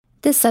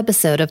This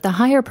episode of the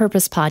Higher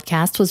Purpose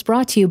Podcast was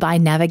brought to you by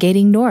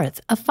Navigating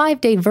North, a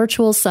 5-day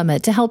virtual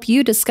summit to help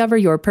you discover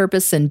your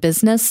purpose in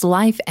business,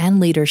 life, and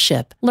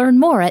leadership. Learn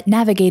more at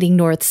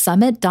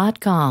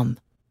navigatingnorthsummit.com.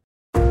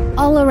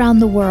 All around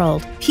the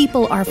world,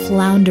 people are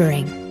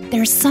floundering.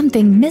 There's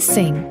something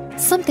missing,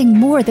 something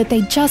more that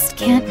they just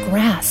can't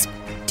grasp.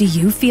 Do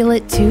you feel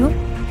it too?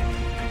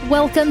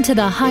 Welcome to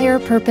the Higher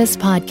Purpose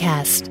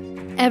Podcast.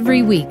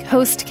 Every week,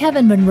 host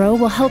Kevin Monroe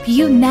will help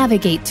you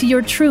navigate to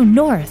your true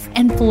north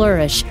and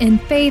flourish in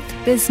faith,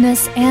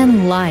 business,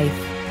 and life.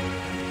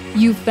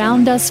 You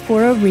found us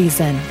for a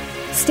reason.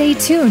 Stay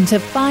tuned to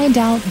find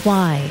out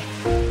why.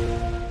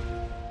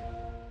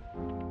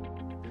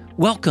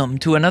 Welcome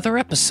to another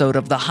episode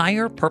of the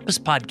Higher Purpose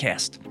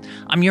Podcast.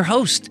 I'm your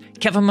host,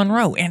 Kevin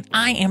Monroe, and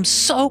I am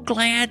so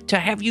glad to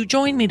have you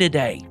join me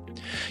today.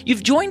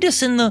 You've joined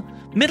us in the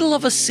middle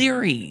of a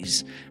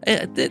series.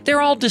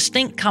 They're all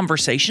distinct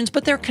conversations,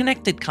 but they're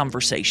connected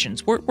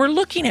conversations. We're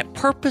looking at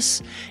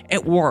purpose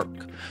at work.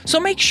 So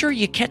make sure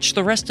you catch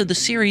the rest of the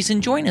series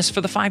and join us for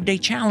the 5-day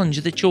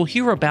challenge that you'll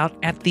hear about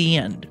at the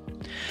end.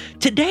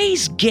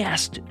 Today's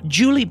guest,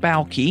 Julie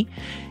Balke,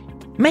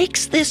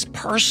 makes this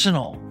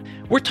personal.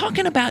 We're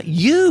talking about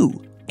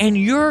you and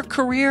your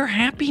career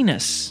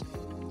happiness.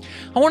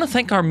 I want to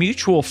thank our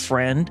mutual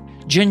friend,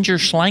 Ginger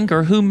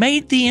Schlanger, who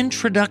made the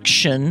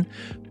introduction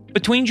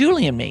between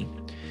Julie and me.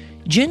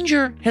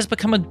 Ginger has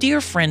become a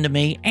dear friend to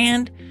me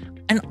and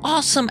an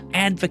awesome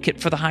advocate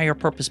for the Higher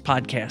Purpose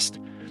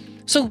Podcast.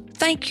 So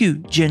thank you,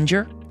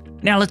 Ginger.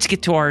 Now let's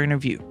get to our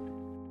interview.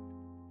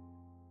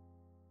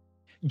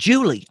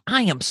 Julie,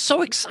 I am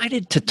so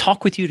excited to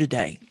talk with you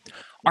today.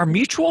 Our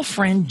mutual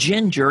friend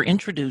Ginger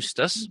introduced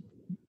us.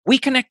 We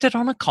connected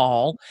on a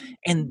call,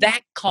 and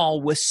that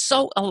call was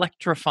so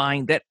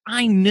electrifying that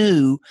I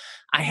knew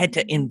I had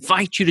to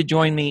invite you to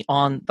join me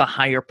on the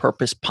Higher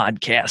Purpose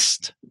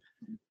Podcast.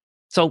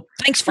 So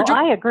thanks for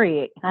joining. I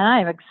agree, and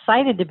I'm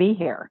excited to be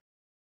here.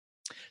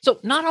 So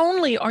not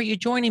only are you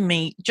joining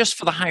me just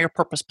for the Higher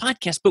Purpose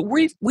Podcast, but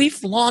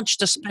we've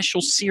launched a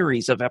special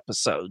series of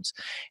episodes,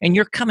 and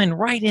you're coming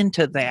right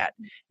into that.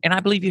 And I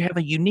believe you have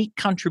a unique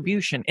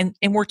contribution.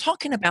 And we're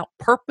talking about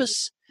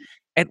purpose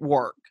at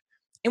work.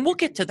 And we'll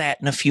get to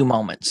that in a few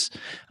moments.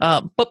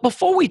 But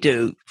before we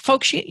do,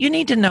 folks, you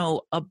need to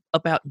know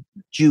about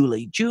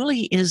Julie.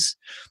 Julie is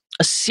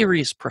a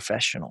serious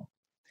professional.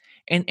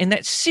 And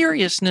that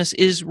seriousness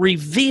is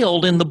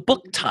revealed in the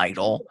book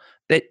title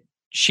that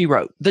she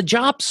wrote, The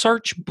Job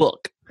Search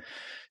Book.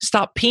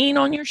 Stop peeing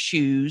on your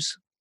shoes,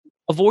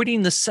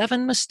 avoiding the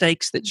 7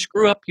 mistakes that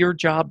screw up your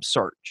job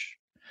search.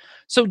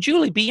 So,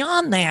 Julie,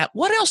 beyond that,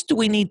 what else do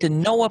we need to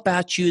know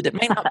about you that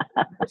may not be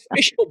an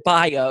official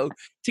bio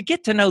to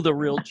get to know the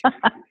real Julie?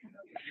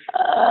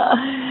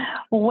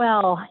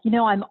 Well,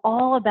 I'm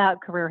all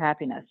about career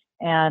happiness.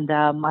 And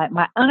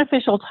my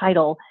unofficial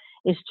title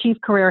is Chief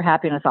Career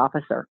Happiness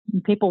Officer.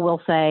 And people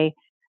will say,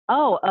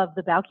 oh, of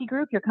the Balke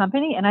Group, your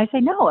company? And I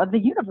say, no, of the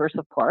universe,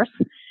 of course.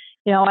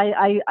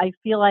 I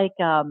feel like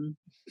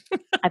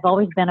I've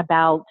always been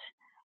about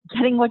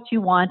getting what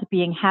you want,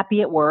 being happy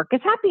at work,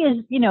 as happy as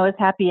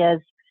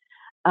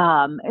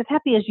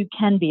you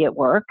can be at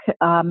work.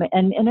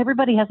 And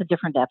everybody has a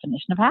different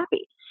definition of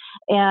happy.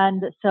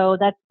 And so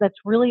that's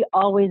really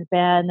always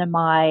been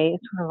I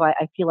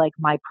feel like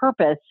my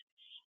purpose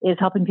is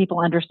helping people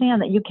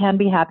understand that you can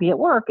be happy at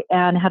work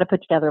and how to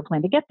put together a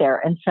plan to get there.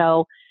 And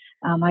so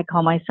I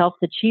call myself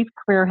the Chief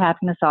Career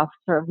Happiness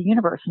Officer of the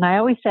universe. And I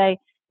always say,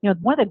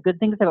 one of the good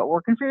things about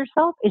working for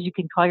yourself is you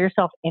can call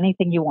yourself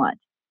anything you want.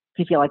 If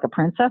you feel like a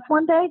princess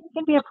one day, you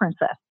can be a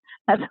princess.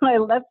 That's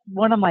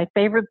one of my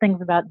favorite things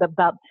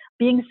about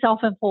being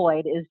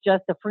self-employed is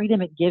just the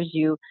freedom it gives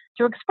you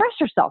to express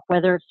yourself,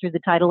 whether it's through the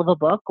title of a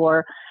book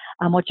or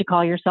what you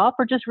call yourself,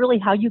 or just really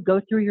how you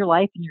go through your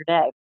life and your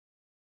day.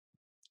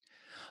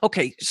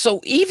 Okay,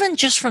 so even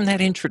just from that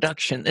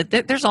introduction,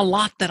 there's a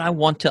lot that I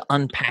want to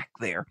unpack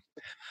there.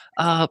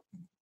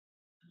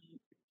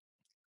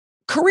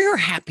 Career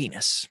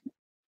happiness.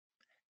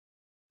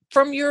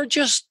 From your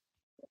just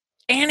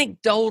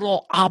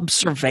anecdotal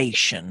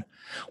observation,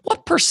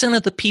 what percent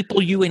of the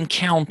people you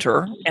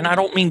encounter, and I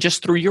don't mean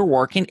just through your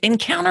work,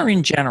 encounter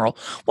in general,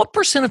 what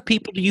percent of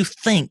people do you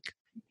think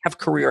have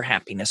career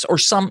happiness or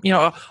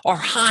or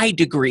high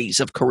degrees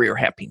of career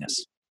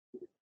happiness?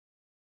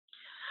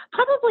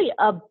 Probably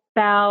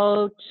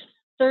about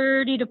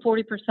 30 to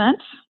 40%.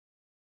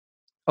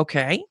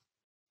 Okay.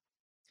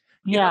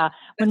 Yeah.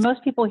 When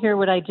most people hear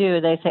what I do,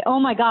 they say, oh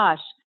my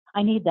gosh,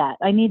 I need that.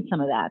 I need some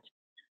of that.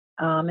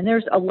 And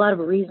there's a lot of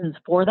reasons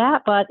for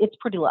that, but it's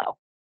pretty low.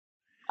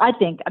 I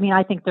think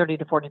 30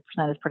 to 40%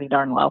 is pretty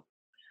darn low.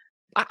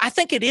 I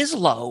think it is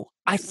low.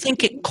 I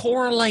think it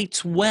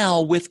correlates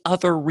well with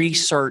other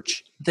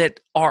research that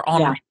are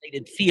on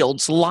related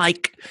fields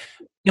like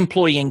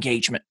employee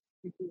engagement.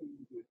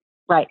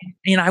 Right.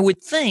 And I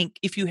would think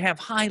if you have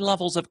high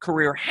levels of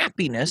career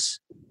happiness,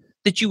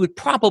 that you would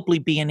probably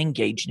be an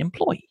engaged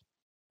employee.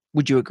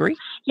 Would you agree?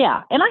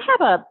 Yeah. And I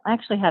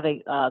actually have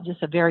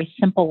just a very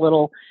simple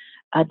little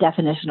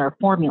definition or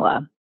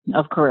formula.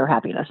 of career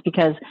happiness,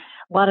 because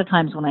a lot of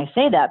times when I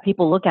say that,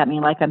 people look at me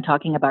like I'm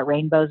talking about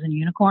rainbows and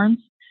unicorns.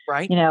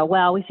 Right.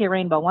 Well, we see a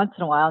rainbow once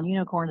in a while and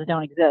unicorns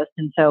don't exist.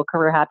 And so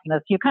career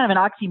happiness, you're kind of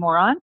an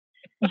oxymoron,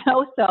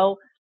 so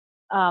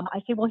I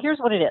say, well, here's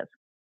what it is.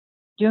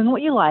 Doing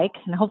what you like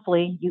and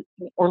hopefully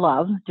or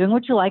love, doing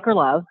what you like or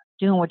love,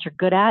 doing what you're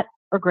good at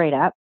or great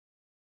at,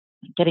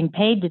 getting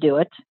paid to do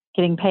it,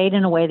 getting paid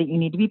in a way that you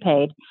need to be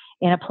paid,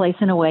 in a place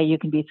in a way you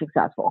can be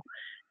successful.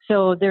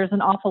 So there's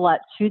an awful lot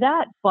to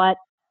that, but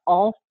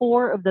all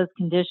four of those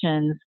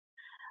conditions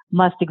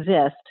must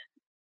exist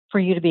for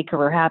you to be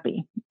career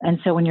happy. And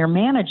so when you're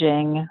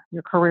managing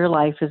your career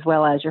life as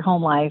well as your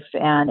home life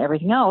and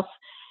everything else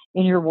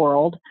in your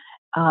world,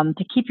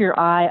 to keep your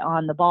eye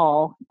on the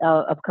ball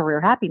of career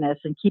happiness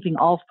and keeping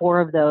all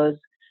four of those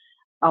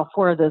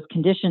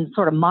conditions,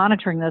 sort of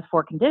monitoring those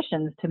four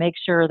conditions to make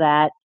sure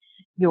that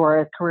you're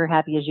as career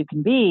happy as you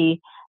can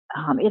be.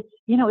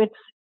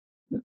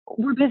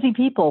 We're busy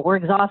people. We're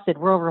exhausted.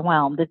 We're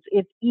overwhelmed.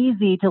 It's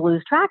easy to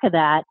lose track of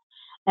that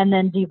and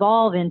then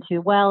devolve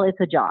into, well, it's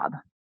a job.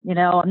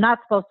 I'm not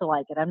supposed to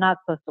like it. I'm not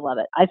supposed to love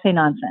it. I say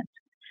nonsense.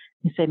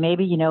 You say,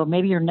 maybe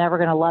you're never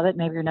going to love it.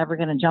 Maybe you're never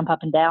going to jump up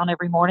and down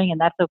every morning,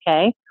 and that's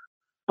okay.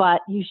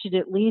 But you should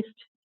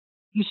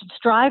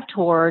strive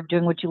toward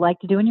doing what you like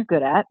to do and you're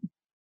good at,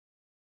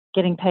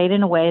 getting paid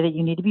in a way that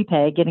you need to be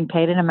paid, getting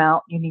paid an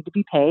amount you need to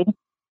be paid.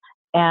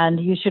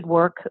 And you should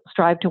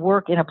strive to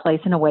work in a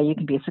place in a way you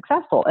can be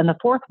successful. And the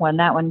fourth one,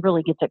 that one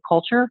really gets at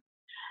culture.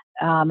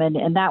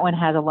 And that one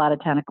has a lot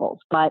of tentacles.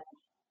 But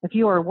if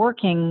you're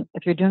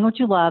doing what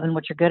you love and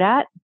what you're good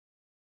at,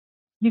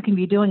 you can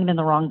be doing it in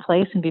the wrong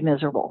place and be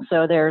miserable.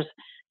 So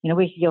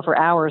we could go for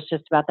hours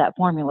just about that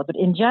formula. But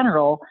in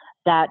general,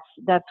 that's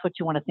what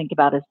you want to think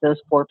about is those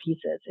four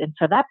pieces. And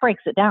so that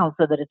breaks it down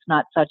so that it's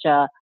not such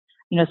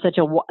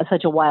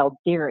a wild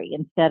theory.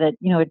 Instead,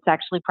 it's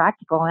actually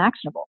practical and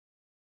actionable.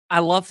 I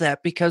love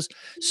that because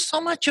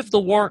so much of the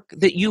work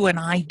that you and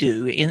I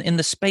do in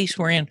the space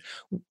we're in,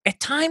 at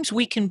times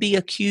we can be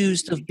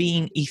accused of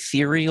being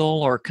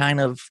ethereal or kind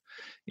of,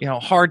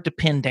 hard to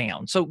pin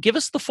down. So give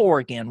us the four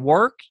again.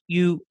 Work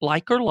you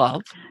like or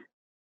love.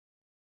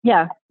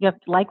 Yeah, you have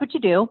to like what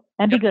you do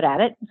and be good at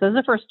it. So those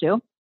are the first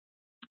two.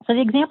 So the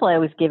example I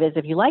always give is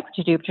if you like what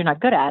you do but you're not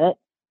good at it,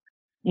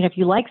 if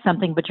you like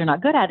something but you're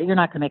not good at it, you're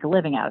not going to make a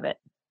living out of it.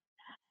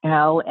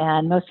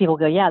 And most people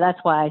go, yeah, that's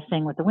why I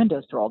sing with the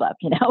windows rolled up,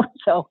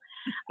 So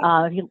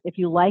if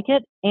you like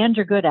it and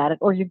you're good at it,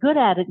 or you're good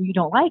at it and you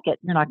don't like it,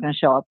 you're not going to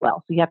show up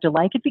well. So you have to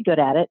like it, be good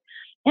at it,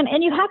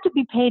 and you have to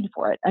be paid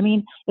for it. I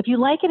mean, if you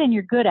like it and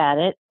you're good at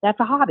it, that's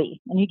a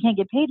hobby, and you can't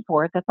get paid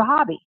for it, that's a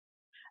hobby.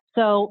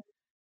 So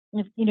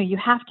if, you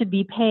have to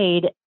be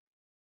paid.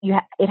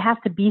 It has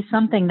to be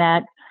something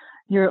that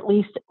you're at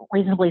least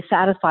reasonably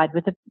satisfied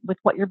with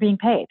what you're being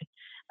paid.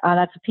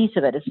 That's a piece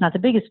of it. It's not the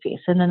biggest piece.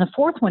 And then the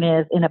fourth one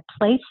is in a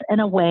place and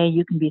a way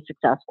you can be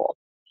successful.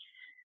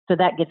 So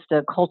that gets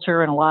to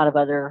culture and a lot of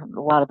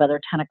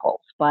other tentacles.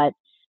 But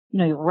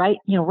right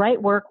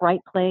work, right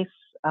place.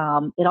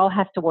 It all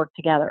has to work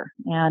together.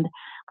 And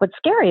what's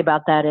scary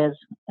about that is,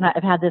 and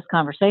I've had this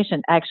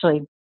conversation.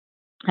 Actually,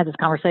 had this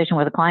conversation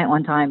with a client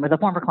one time, with a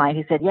former client.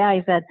 He said,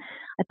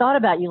 I thought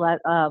about you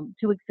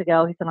 2 weeks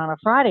ago. He said, on a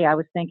Friday, I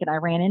was thinking I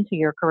ran into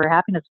your career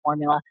happiness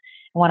formula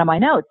in one of my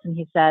notes. And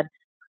he said,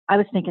 I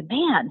was thinking,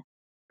 man,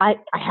 I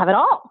have it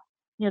all.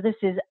 This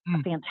is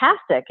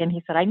fantastic. And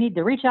he said, I need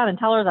to reach out and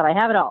tell her that I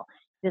have it all.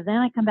 He said, then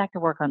I come back to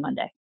work on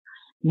Monday.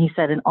 And he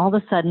said, and all of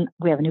a sudden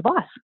we have a new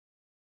boss.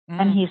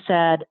 And he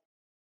said,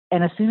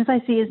 and as soon as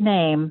I see his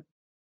name,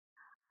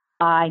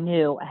 I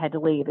knew I had to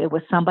leave. It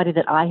was somebody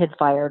that I had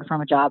fired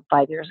from a job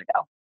 5 years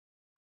ago.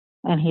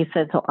 And he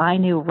said, so I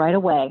knew right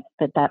away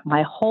that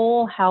my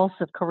whole house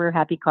of career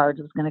happy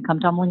cards was going to come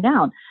tumbling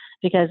down,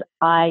 because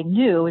I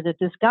knew that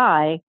this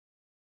guy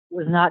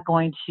was not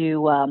going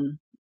to,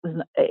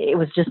 it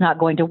was just not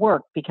going to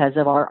work because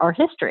of our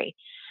history.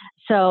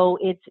 So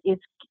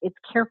it's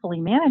carefully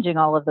managing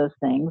all of those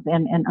things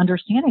and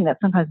understanding that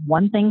sometimes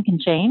one thing can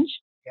change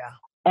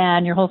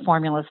and your whole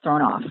formula is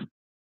thrown off.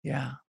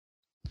 Yeah.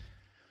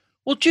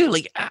 Well,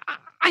 Julie,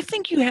 I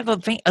think you have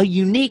a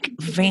unique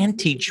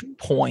vantage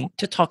point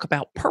to talk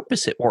about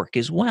purpose at work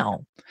as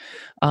well.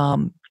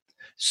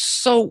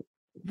 So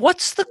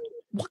what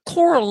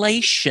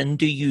correlation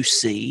do you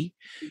see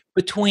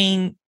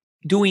between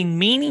doing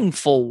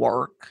meaningful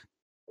work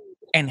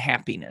and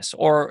happiness,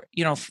 or,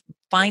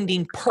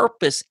 finding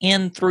purpose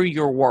in through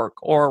your work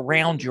or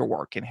around your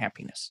work and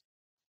happiness?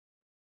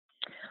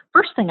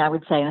 First thing I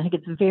would say, and I think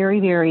it's very,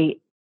 very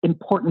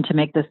important to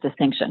make this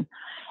distinction.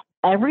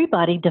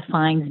 Everybody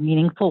defines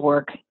meaningful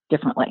work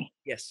differently.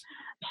 Yes.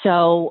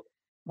 So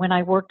when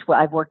I've worked with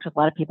a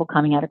lot of people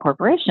coming out of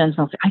corporations, and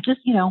I'll say,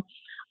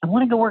 I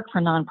want to go work for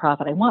a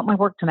nonprofit. I want my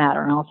work to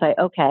matter. And I'll say,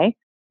 okay,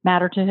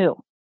 matter to who?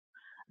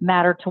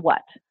 Matter to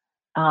what?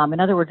 In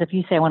other words, if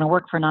you say I want to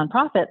work for a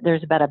nonprofit,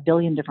 there's about 1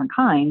 billion different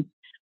kinds.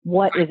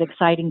 What is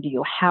exciting to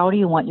you? How do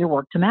you want your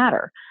work to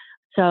matter?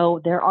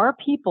 So there are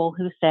people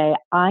who say,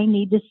 I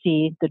need to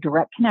see the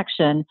direct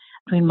connection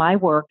between my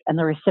work and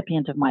the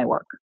recipient of my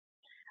work.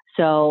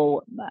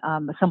 So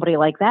somebody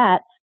like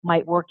that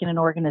might work in an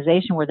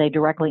organization where they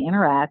directly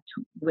interact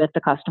with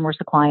the customers,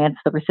 the clients,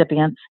 the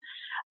recipients.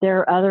 There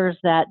are others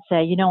that say,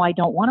 I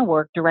don't want to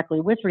work directly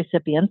with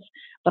recipients,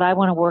 but I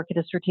want to work at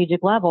a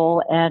strategic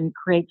level and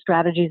create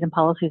strategies and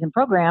policies and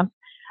programs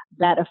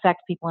that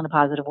affect people in a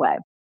positive way.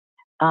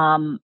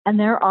 And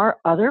there are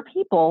other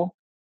people,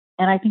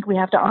 and I think we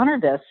have to honor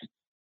this.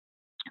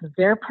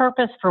 Their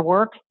purpose for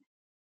work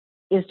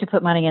is to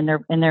put money in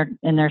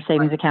their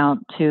savings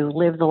account to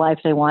live the life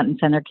they want and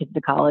send their kids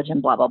to college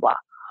and blah blah blah.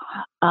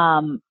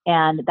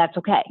 And that's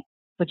okay,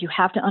 but you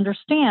have to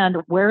understand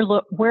where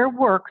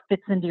work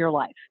fits into your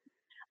life.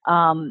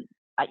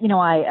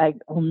 I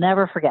will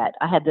never forget.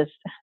 I had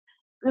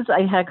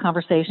a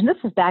conversation. This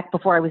was back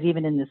before I was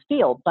even in this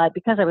field, but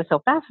because I was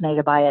so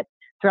fascinated by it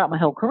throughout my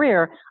whole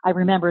career, I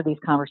remember these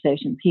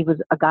conversations. He was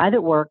a guy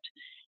that worked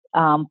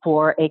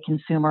for a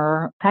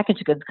consumer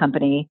packaged goods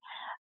company,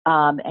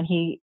 and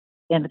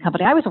the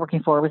company I was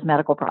working for was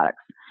medical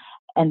products.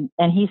 And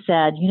he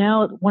said,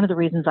 one of the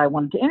reasons I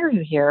wanted to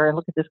interview here and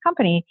look at this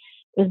company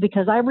is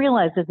because I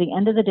realized at the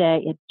end of the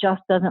day, it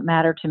just doesn't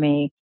matter to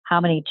me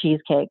how many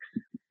cheesecakes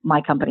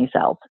my company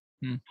sells.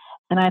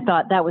 And I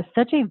thought that was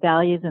such a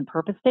values and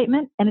purpose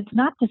statement. And it's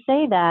not to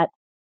say that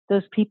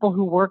those people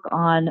who work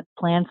on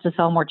plans to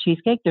sell more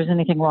cheesecake, there's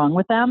anything wrong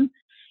with them.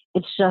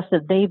 It's just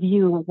that they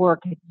view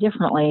work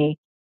differently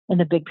in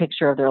the big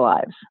picture of their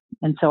lives.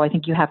 And so I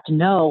think you have to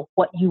know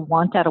what you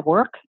want out of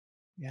work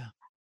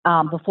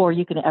before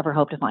you can ever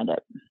hope to find it.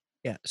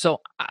 Yeah.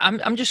 So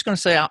I'm just going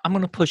to say, I'm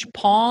going to push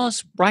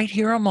pause right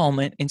here a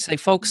moment and say,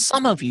 folks,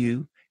 some of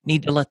you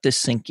need to let this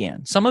sink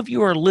in. Some of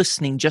you are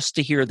listening just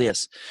to hear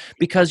this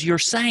because you're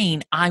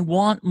saying, I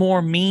want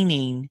more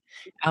meaning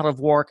out of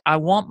work. I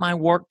want my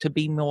work to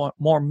be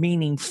more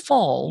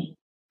meaningful,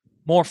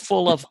 more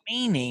full of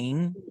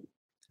meaning,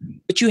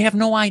 but you have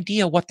no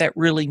idea what that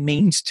really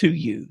means to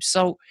you.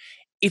 So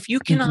if you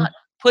cannot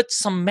put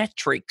some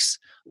metrics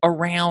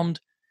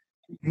around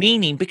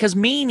meaning, because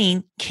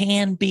meaning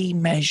can be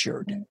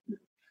measured.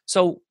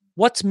 So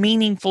what's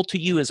meaningful to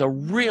you is a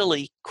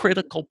really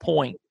critical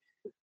point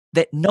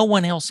that no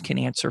one else can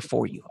answer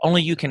for you.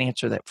 Only you can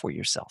answer that for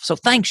yourself. So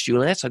thanks,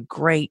 Julie. That's a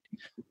great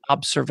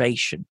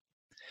observation.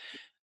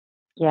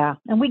 Yeah.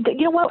 And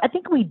I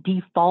think we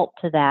default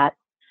to that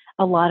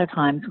a lot of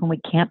times when we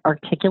can't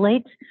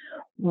articulate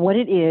what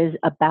it is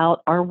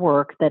about our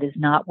work that is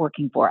not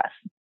working for us.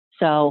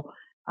 So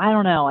I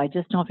don't know. I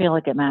just don't feel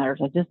like it matters.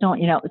 I just don't,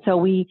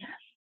 so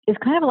it's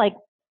kind of like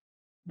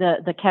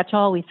the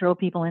catch-all we throw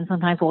people in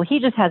sometimes. Well, he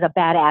just has a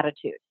bad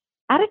attitude.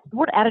 The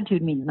word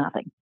attitude means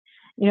nothing.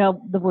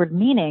 The word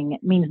meaning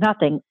means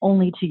nothing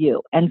only to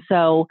you. And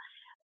so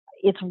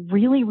it's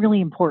really,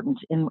 really important.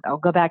 And I'll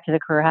go back to the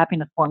career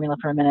happiness formula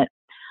for a minute.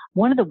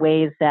 One of the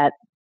ways that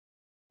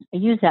I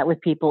use that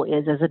with people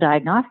is as a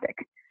diagnostic.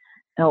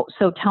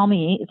 So tell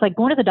me, it's like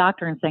going to the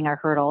doctor and saying, I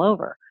hurt all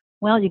over.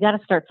 Well, you got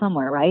to start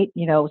somewhere, right?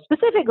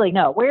 Specifically,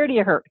 no, where do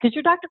you hurt? Because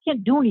your doctor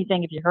can't do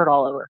anything if you hurt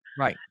all over.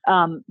 Right.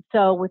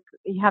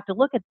 You have to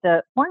look at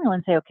the formula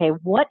and say, okay,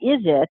 what is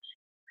it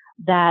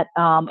that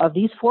of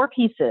these four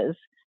pieces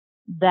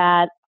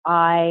that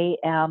I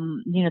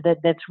am,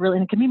 that's really,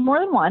 and it can be more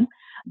than one,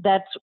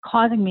 that's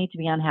causing me to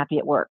be unhappy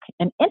at work.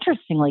 And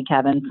interestingly,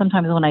 Kevin,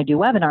 sometimes when I do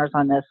webinars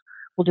on this,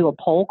 we'll do a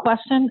poll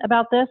question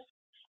about this,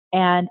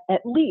 and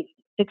at least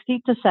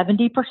 60 to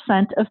 70%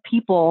 of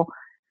people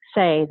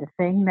say the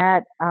thing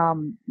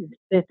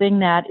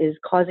that is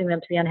causing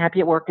them to be unhappy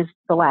at work is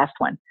the last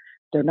one.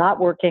 They're not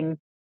working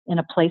in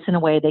a place in a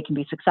way they can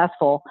be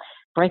successful.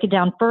 Break it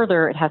down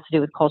further, it has to do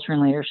with culture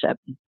and leadership.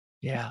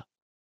 Yeah.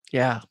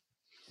 Yeah.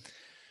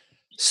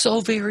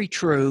 So very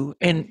true.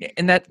 And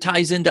that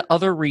ties into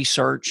other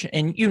research.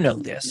 And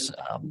this.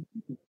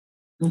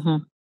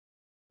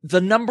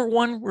 The number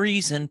one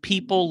reason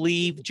people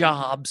leave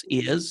jobs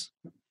is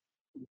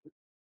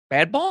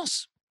bad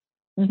boss.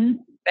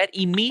 That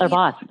immediate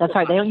boss. That's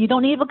right. You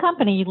don't leave a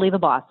company, you leave a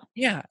boss.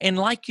 Yeah. And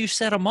like you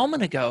said a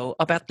moment ago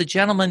about the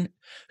gentleman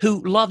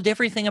who loved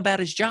everything about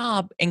his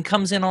job and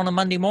comes in on a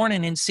Monday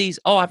morning and sees,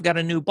 oh, I've got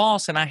a new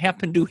boss and I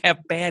happen to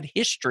have bad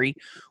history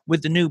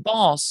with the new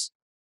boss.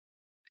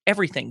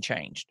 Everything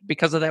changed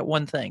because of that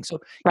one thing. So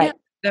right.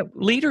 That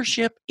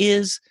leadership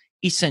is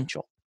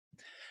essential.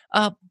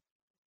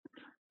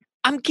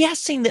 I'm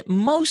guessing that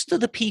most of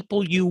the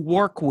people you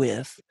work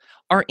with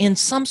are in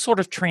some sort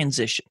of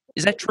transition.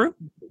 Is that true?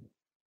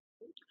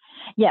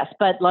 Yes,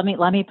 but let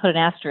me put an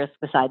asterisk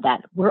beside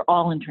that. We're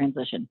all in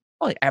transition.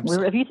 Oh,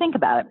 absolutely. If you think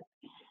about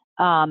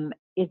it,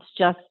 it's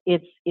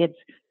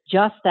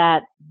just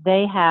that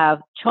they have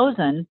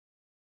chosen.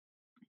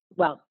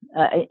 Well,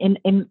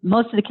 in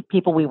most of the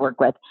people we work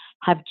with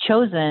have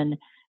chosen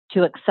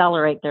to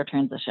accelerate their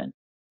transition.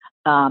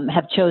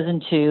 Have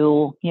chosen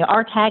to,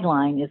 our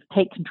tagline is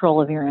take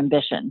control of your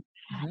ambition.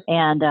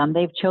 And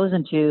they've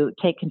chosen to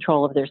take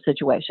control of their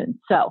situation.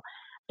 So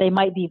they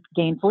might be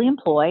gainfully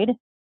employed,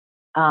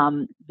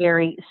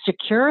 very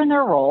secure in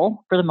their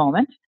role for the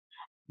moment,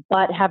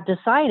 but have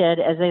decided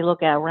as they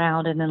look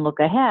around and then look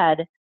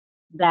ahead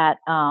that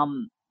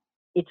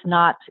it's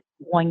not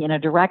going in a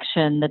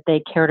direction that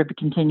they care to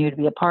continue to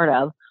be a part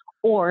of,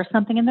 or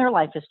something in their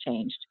life has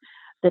changed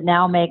that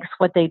now makes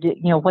what they do,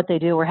 what they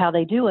do or how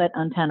they do it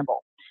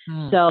untenable.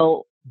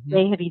 So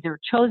they have either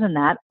chosen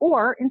that,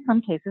 or in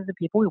some cases, the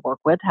people we work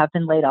with have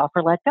been laid off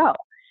or let go.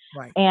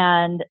 Right.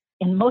 And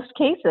in most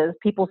cases,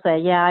 people say,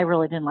 yeah, I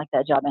really didn't like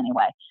that job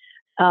anyway.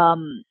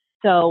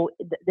 So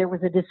there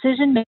was a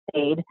decision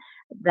made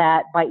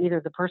that by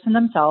either the person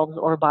themselves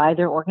or by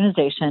their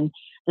organization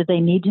that they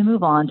need to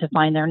move on to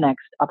find their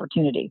next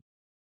opportunity.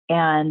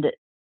 And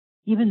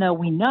even though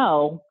we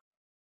know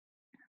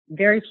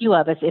very few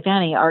of us, if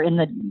any, are in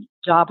the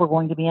job we're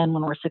going to be in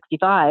when we're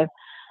 65,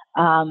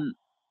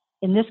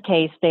 in this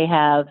case,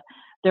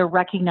 they're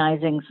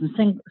recognizing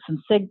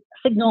some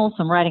signals,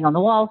 some writing on the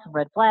wall, some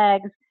red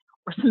flags,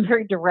 or some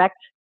very direct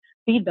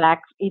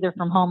feedback, either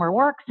from home or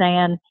work,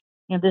 saying,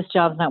 this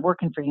job's not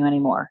working for you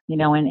anymore,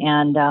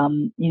 and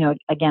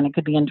again, it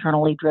could be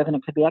internally driven,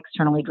 it could be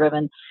externally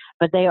driven,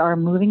 but they are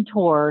moving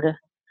toward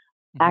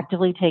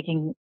actively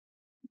taking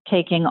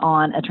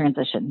on a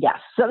transition. Yes.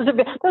 So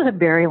that was a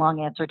very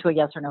long answer to a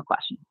yes or no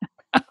question.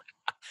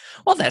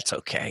 Well, that's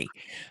okay.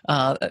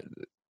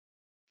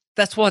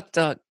 That's what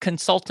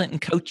consultant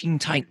and coaching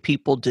type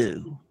people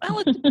do.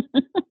 Well,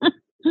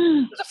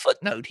 there's a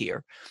footnote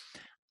here.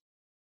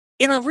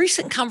 In a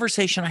recent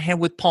conversation I had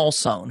with Paul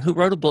Sohn, who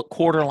wrote a book,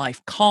 Quarter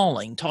Life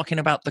Calling, talking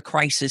about the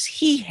crisis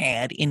he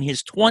had in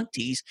his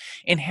 20s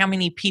and how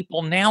many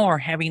people now are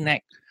having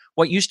that,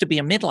 what used to be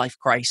a midlife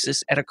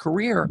crisis at a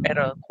quarter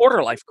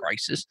life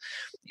crisis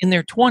in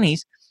their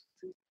 20s.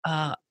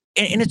 And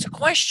it's a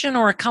question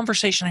or a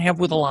conversation I have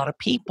with a lot of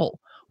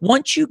people.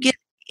 Once you get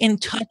in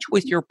touch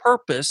with your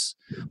purpose,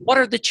 what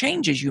are the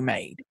changes you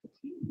made?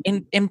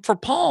 And for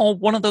Paul,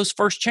 one of those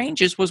first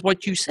changes was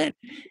what you said.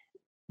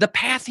 The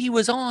path he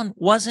was on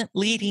wasn't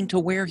leading to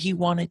where he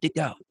wanted to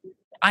go.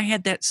 I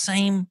had that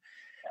same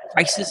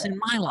crisis in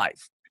my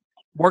life,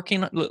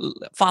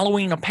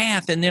 following a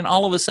path, and then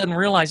all of a sudden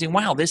realizing,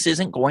 wow, this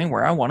isn't going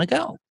where I want to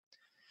go.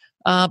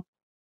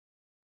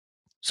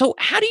 So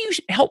how do you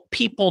help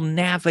people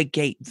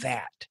navigate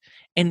that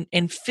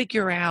and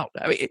figure out,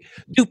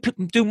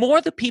 do more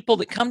of the people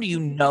that come to you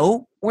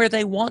know where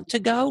they want to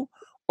go,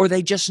 or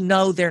they just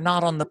know they're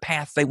not on the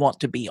path they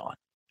want to be on?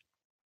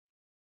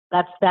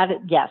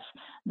 Yes,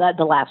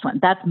 the last one.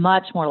 That's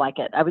much more like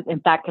it.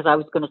 Because I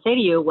was going to say to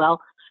you,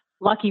 well,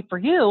 lucky for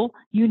you,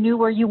 you knew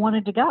where you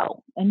wanted to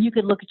go, and you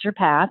could look at your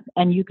path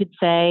and you could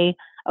say,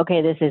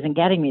 okay, this isn't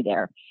getting me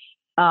there.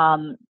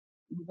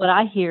 What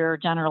I hear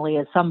generally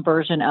is some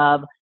version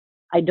of,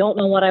 I don't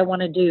know what I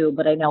want to do,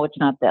 but I know it's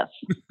not this.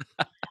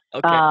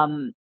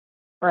 Okay.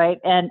 Right.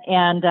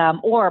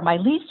 Or my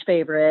least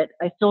favorite,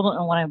 I still don't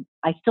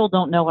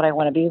know what I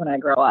want to be when I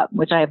grow up,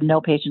 which I have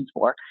no patience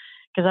for.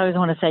 Because I always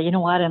want to say, you know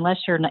what, unless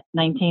you're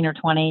 19 or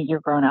 20, you're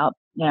grown up,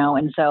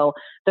 and so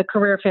the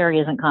career fairy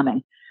isn't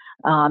coming.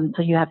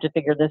 So you have to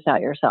figure this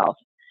out yourself.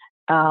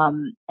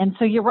 And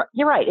so you're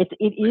right. It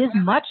is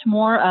much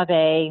more of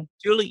a,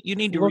 Julie, you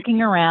need to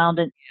looking around.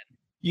 And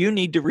you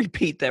need to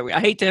repeat that. I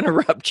hate to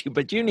interrupt you,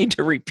 but you need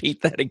to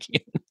repeat that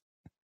again.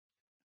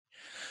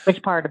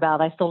 Which part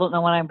about, I still don't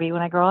know what I'm be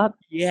when I grow up?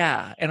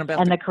 Yeah. And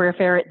the career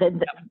fairy.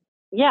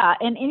 Yeah.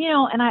 And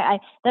I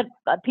that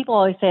people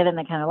always say that and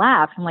they kind of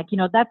laugh. I'm like,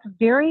 that's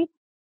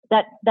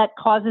that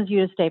causes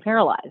you to stay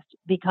paralyzed,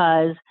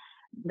 because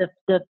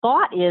the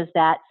thought is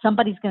that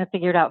somebody's going to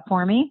figure it out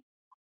for me.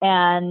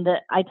 And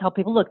I tell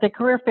people, look, the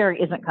career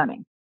fairy isn't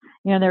coming.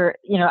 I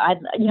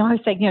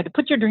say, to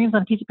put your dreams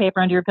on a piece of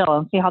paper under your pillow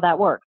and see how that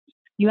works.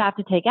 You have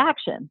to take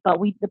action. But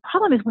the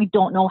problem is we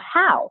don't know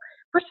how.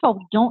 First of all,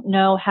 we don't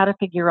know how to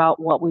figure out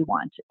what we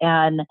want.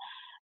 And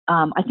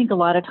I think a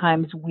lot of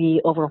times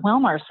we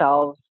overwhelm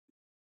ourselves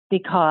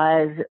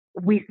because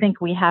we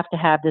think we have to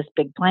have this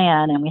big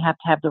plan and we have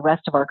to have the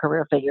rest of our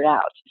career figured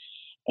out.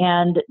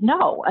 And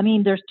no,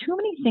 there's too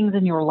many things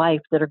in your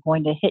life that are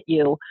going to hit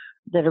you,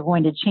 that are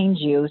going to change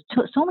you.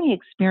 So many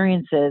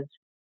experiences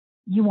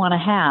you want to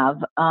have,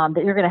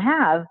 that you're going to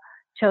have,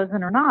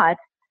 chosen or not,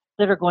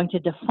 that are going to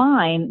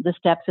define the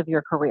steps of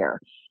your career.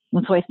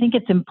 And so I think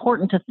it's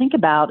important to think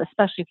about,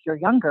 especially if you're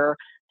younger,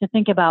 to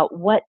think about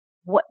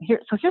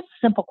here's a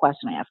simple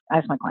question I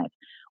ask my clients.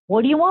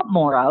 What do you want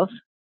more of?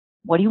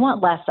 What do you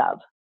want less of?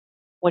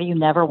 What do you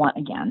never want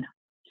again?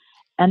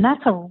 And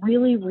that's a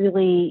really,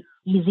 really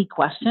easy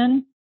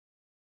question.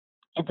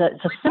 It's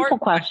a simple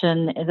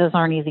question. Those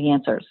aren't easy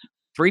answers.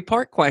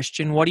 3-part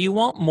question. What do you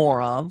want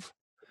more of?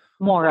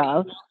 More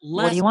of.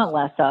 What do you want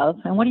less of?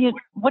 And what do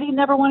you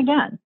never want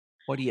again?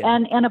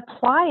 And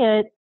apply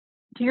it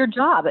to your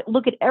job.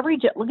 Look at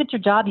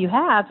your job you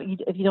have,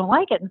 if you don't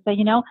like it, and say,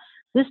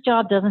 this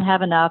job doesn't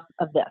have enough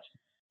of this.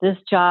 This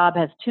job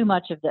has too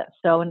much of this.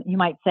 So you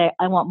might say,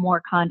 I want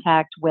more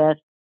contact with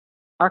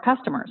our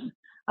customers.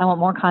 I want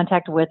more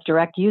contact with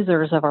direct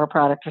users of our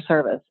product or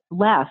service.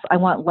 I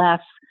want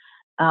less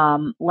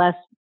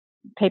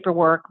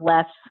paperwork,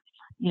 less,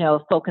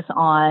 focus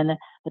on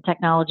the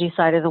technology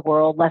side of the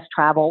world, less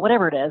travel,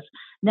 whatever it is.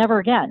 Never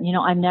again.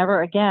 I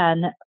never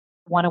again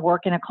want to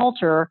work in a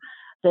culture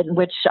in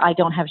which I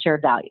don't have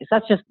shared values.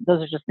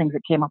 Those are just things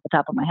that came off the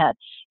top of my head.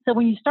 So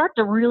when you start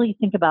to really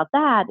think about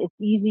that, it's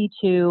easy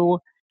to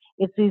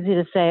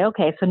say,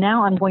 okay, so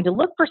now I'm going to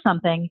look for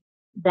something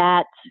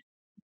that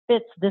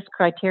fits this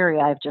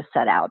criteria I've just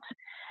set out.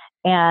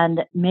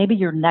 And maybe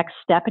your next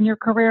step in your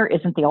career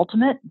isn't the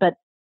ultimate, but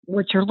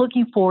what you're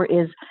looking for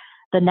is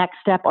the next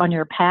step on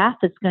your path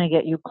that's going to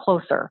get you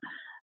closer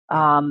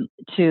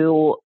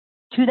to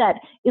that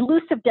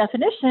elusive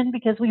definition,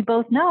 because we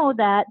both know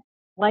that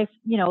life,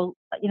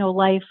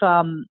 life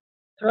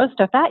throws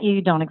stuff at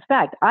you don't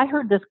expect. I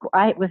heard this.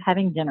 I was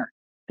having dinner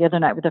the other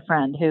night with a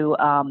friend who,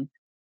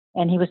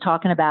 and he was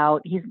talking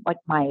about, he's like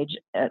my age,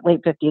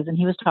 late 50s, and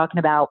he was talking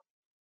about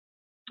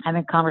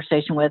having a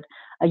conversation with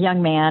a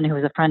young man who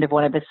was a friend of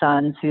one of his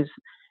sons, who's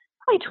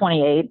probably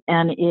 28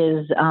 and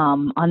is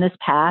on this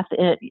path.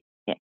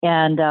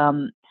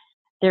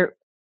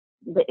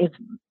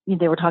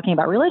 They were talking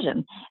about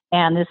religion,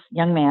 and this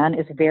young man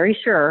is very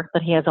sure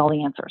that he has all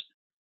the answers.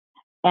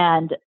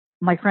 And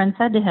my friend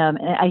said to him,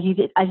 and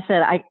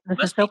this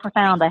is so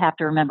profound, I have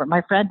to remember.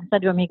 My friend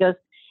said to him, he goes,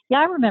 "Yeah,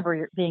 I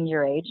remember being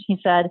your age." He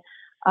said,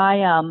 I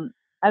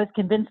was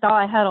convinced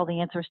I had all the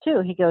answers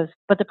too. He goes,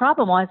 but the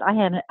problem was I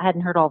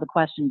hadn't heard all the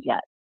questions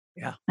yet.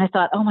 Yeah. And I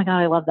thought, oh my God,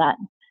 I love that.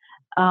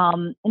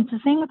 And it's the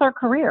same with our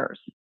careers.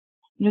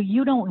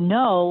 You don't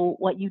know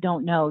what you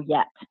don't know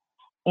yet.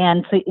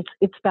 And so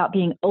it's about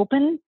being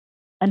open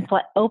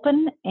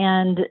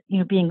and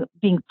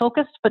being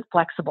focused but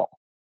flexible,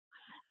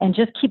 and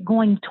just keep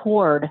going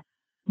toward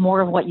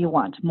more of what you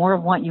want,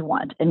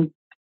 and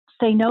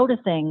say no to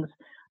things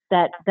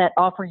that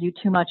offer you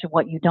too much of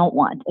what you don't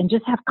want, and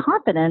just have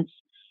confidence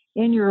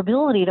in your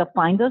ability to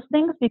find those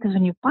things, because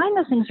when you find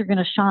those things, you're going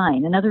to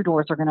shine and other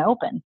doors are going to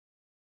open.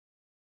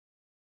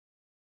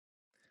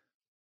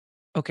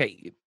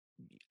 Okay.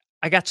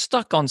 I got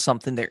stuck on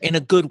something there in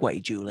a good way,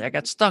 Julie. I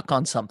got stuck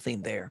on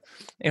something there.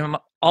 And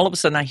all of a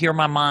sudden I hear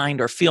my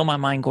mind or feel my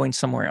mind going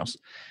somewhere else.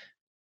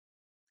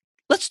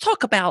 Let's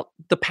talk about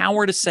the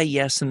power to say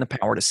yes and the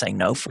power to say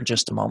no for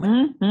just a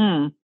moment.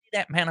 Mm-hmm.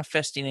 That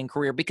manifesting in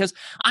career, because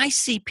I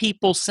see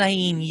people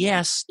saying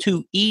yes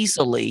too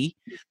easily.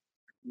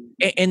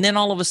 And then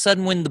all of a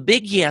sudden, when the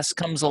big yes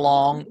comes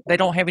along, they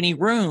don't have any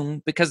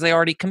room because they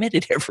already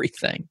committed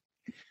everything.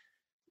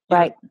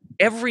 Right.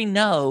 Every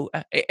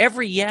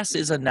yes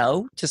is a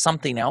no to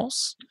something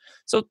else.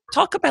 So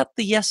talk about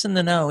the yes and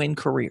the no in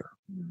career.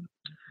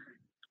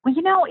 Well,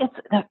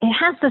 it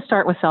has to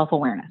start with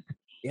self-awareness.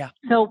 Yeah.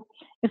 So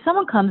if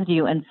someone comes to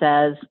you and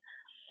says,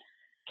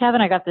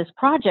 "Kevin, I got this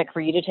project for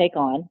you to take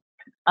on,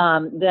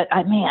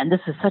 this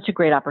is such a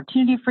great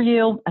opportunity for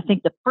you," I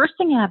think the first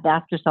thing you have to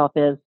ask yourself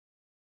is,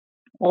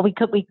 well, we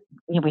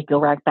go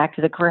right back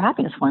to the career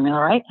happiness formula,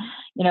 right?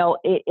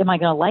 Am I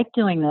going to like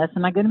doing this?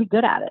 Am I going to be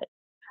good at it?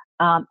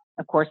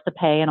 Of course, the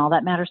pay and all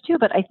that matters too.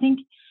 But I think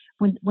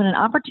when an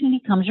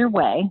opportunity comes your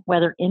way,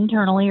 whether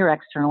internally or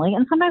externally,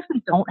 and sometimes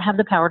we don't have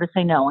the power to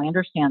say no, I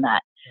understand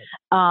that.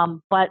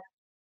 But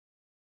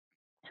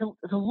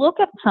to look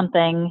at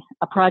something,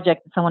 a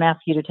project that someone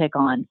asks you to take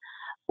on,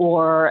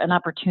 or an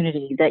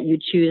opportunity that you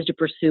choose to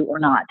pursue or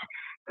not,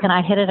 can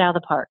I hit it out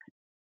of the park?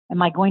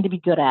 Am I going to be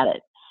good at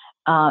it?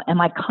 Am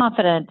I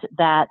confident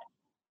that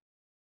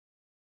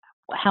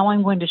how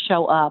I'm going to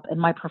show up and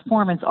my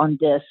performance on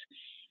this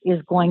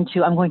I'm going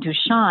to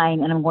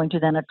shine, and I'm going to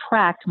then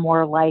attract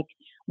more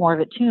of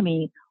it to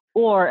me?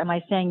 Or am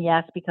I saying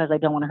yes because I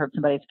don't want to hurt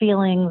somebody's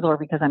feelings, or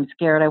because I'm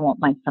scared I won't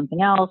find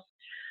something else?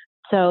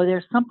 So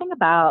there's something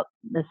about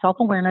the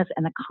self-awareness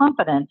and the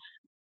confidence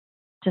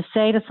to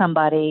say to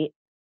somebody,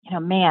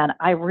 man,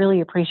 I really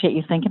appreciate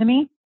you thinking of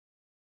me,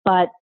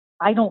 but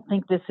I don't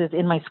think this is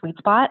in my sweet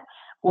spot,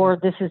 or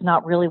this is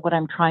not really what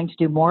I'm trying to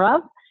do more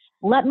of.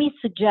 Let me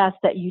suggest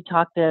that you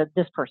talk to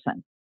this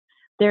person.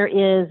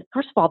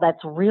 First of all, that's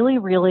really,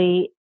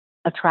 really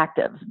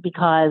attractive,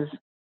 because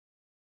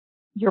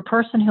your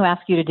person who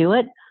asked you to do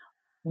it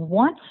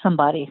wants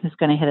somebody who's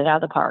going to hit it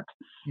out of the park.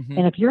 Mm-hmm.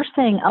 And if you're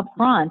saying up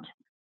front,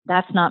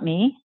 that's not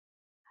me,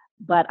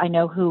 but I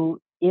know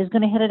who is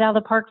going to hit it out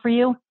of the park for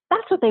you,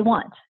 that's what they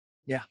want.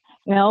 Yeah.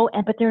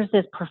 But there's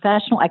this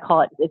professional, I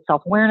call it's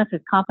self-awareness,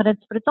 it's confidence,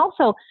 but it's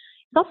also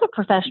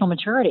professional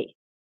maturity.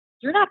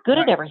 You're not good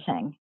at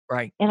everything.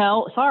 Right.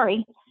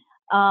 Sorry.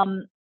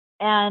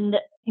 And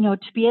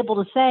to be able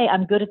to say,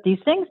 I'm good at these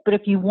things, but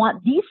if you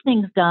want these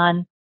things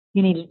done,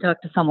 you need to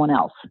talk to someone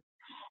else.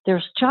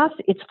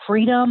 It's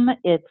freedom.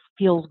 It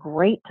feels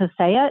great to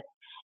say it.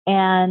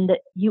 And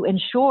you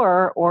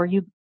ensure, or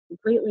you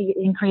greatly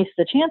increase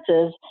the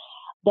chances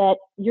that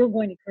you're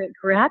going to create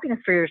career happiness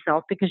for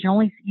yourself, because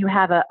you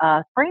have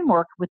a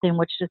framework within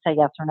which to say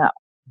yes or no.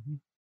 Mm-hmm.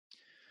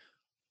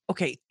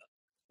 Okay.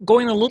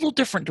 Going a little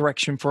different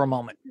direction for a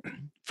moment.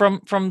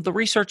 From the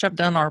research I've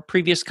done, our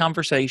previous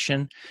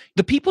conversation,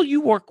 the people you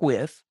work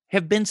with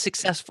have been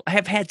successful,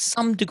 have had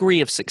some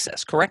degree of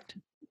success, correct?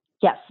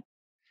 Yes.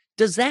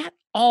 Does that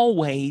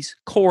always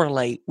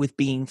correlate with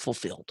being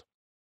fulfilled?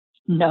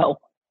 No.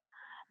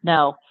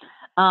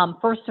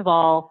 First of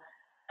all,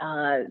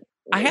 I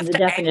have the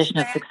definition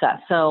of success.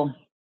 So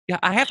Yeah,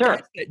 I have to Sure.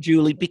 ask that,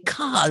 Julie,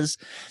 because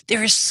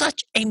there is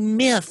such a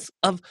myth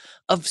of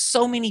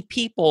so many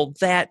people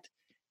that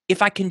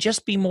if I can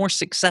just be more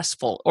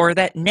successful or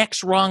that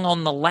next rung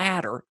on the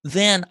ladder,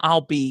 then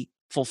I'll be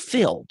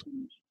fulfilled.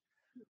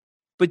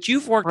 But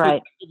you've worked with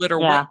Right. people that are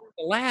way Yeah. up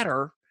the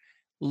ladder,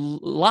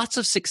 lots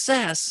of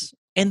success,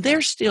 and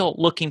they're still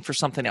looking for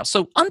something else.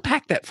 So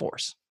unpack that for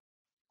us.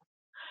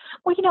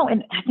 Well,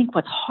 and I think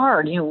what's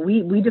hard,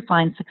 we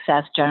define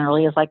success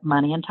generally as like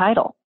money and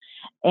title.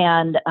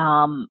 And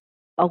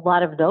a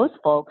lot of those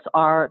folks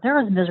they're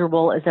as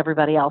miserable as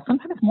everybody else,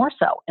 sometimes more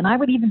so. And I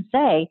would even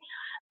say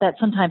that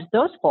sometimes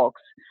those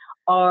folks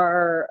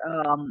are,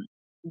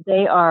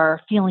 they are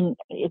feeling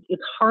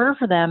it's harder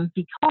for them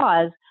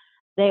because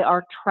they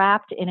are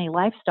trapped in a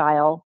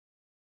lifestyle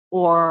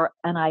or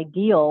an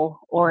ideal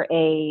or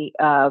they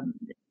are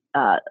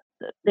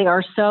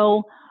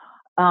so,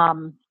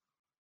 um,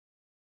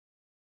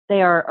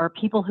 they are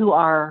people who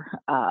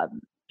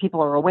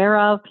people are aware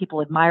of,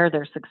 people admire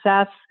their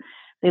success.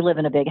 They live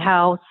in a big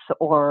house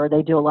or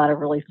they do a lot of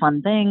really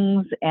fun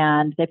things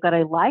and they've got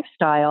a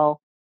lifestyle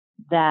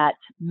that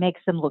makes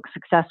them look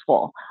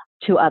successful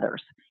to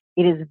others.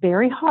 It is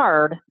very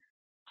hard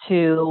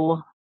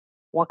to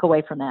walk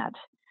away from that.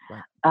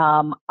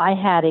 Right. I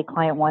had a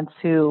client once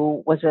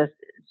who was a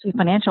chief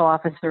financial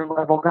officer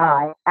level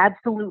guy,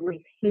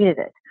 absolutely hated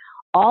it.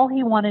 All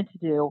he wanted to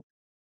do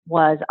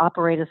was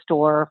operate a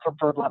store for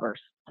bird lovers.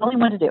 That's all he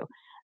wanted to do.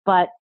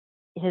 But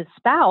his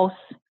spouse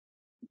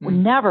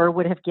never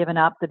would have given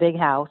up the big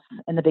house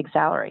and the big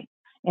salary.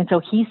 And so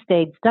he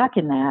stayed stuck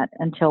in that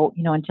until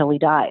he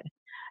died.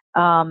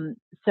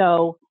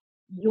 So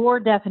your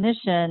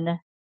definition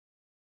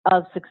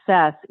of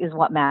success is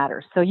what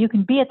matters. So you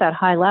can be at that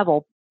high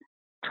level,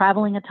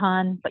 traveling a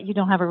ton, but you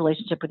don't have a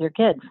relationship with your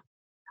kids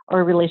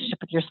or a relationship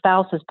with your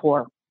spouse is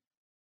poor.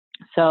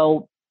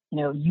 So,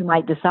 you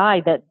might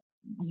decide that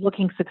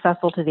looking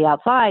successful to the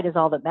outside is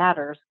all that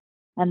matters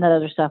and that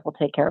other stuff will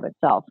take care of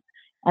itself.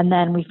 And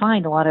then we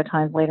find a lot of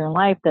times later in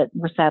life that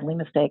we're sadly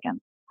mistaken.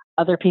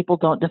 Other people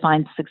don't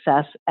define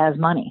success as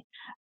money.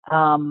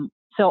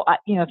 So,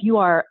 if you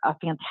are a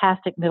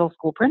fantastic middle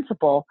school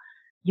principal,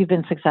 you've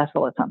been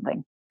successful at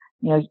something.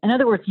 In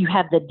other words, you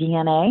have the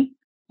DNA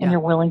and you're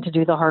willing to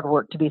do the hard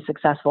work to be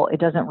successful. It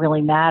doesn't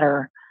really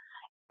matter.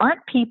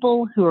 Aren't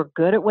people who are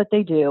good at what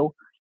they do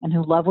and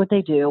who love what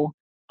they do,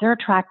 they're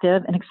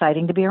attractive and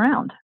exciting to be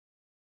around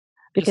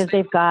because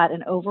they've got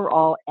an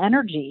overall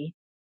energy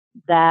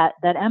that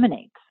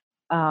emanates.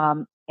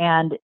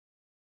 And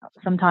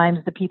sometimes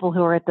the people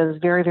who are at those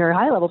very, very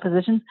high level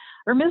positions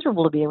are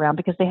miserable to be around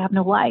because they have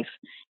no life.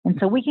 And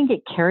so we can get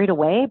carried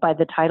away by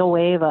the tidal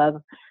wave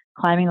of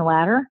climbing the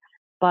ladder.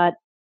 But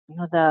I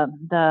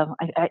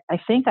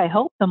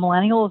hope the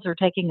millennials are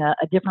taking a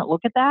different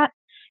look at that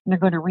and they're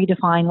going to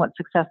redefine what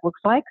success looks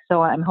like.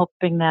 So I'm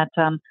hoping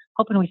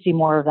we see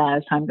more of that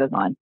as time goes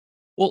on.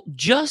 Well,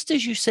 just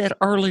as you said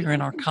earlier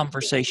in our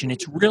conversation,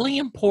 it's really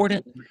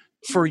important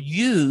for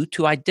you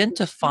to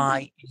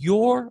identify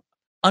your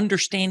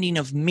understanding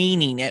of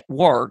meaning at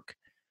work.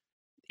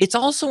 It's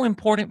also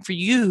important for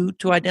you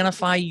to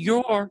identify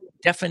your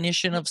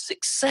definition of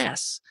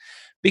success.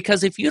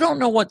 Because if you don't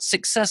know what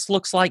success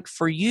looks like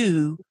for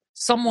you,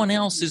 someone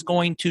else is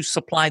going to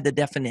supply the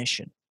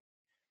definition.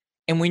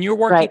 And when you're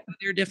working with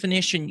their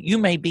definition, you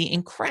may be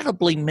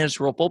incredibly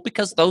miserable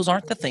because those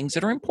aren't the things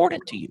that are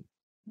important to you.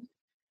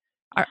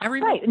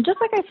 Right. And just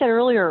like I said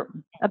earlier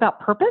about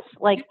purpose,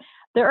 like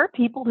there are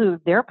people who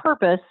their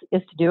purpose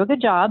is to do a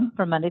good job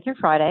from Monday through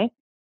Friday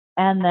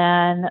and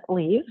then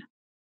leave.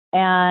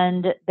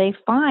 And they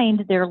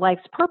find their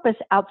life's purpose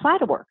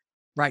outside of work.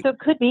 Right. So it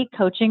could be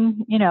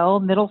coaching,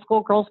 middle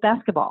school girls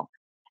basketball.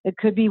 It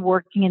could be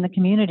working in the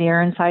community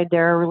or inside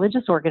their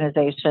religious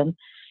organization.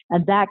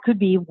 And that could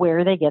be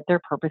where they get their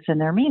purpose and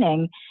their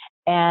meaning.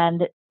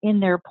 And in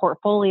their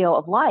portfolio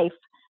of life,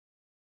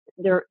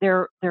 their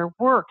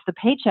work, the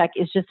paycheck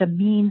is just a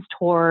means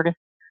toward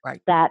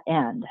that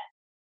end.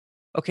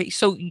 Okay.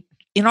 So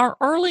in our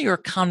earlier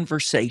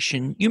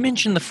conversation, you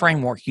mentioned the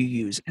framework you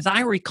use. As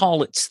I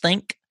recall, it's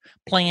think,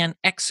 plan,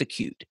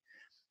 execute.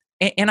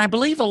 And I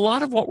believe a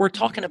lot of what we're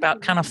talking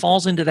about kind of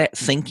falls into that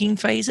thinking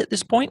phase at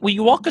this point. Will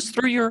you walk us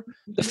through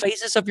the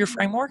phases of your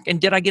framework? And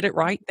did I get it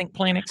right? Think,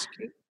 plan,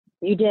 execute?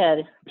 You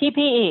did.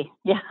 TPE.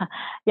 Yeah.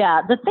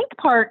 Yeah. The think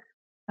part,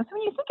 that's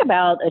when you think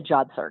about a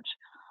job search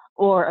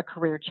or a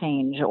career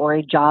change or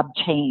a job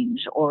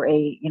change or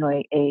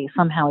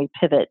somehow a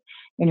pivot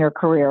in your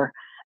career.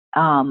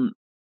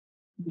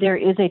 There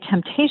is a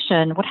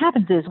temptation. What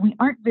happens is we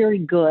aren't very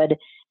good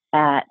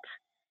at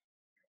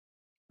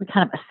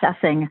kind of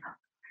assessing.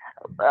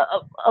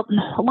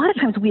 A lot of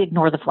times we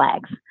ignore the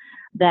flags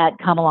that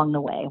come along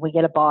the way. We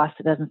get a boss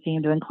that doesn't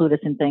seem to include us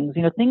in things.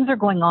 Things are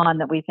going on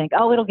that we think,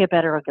 oh, it'll get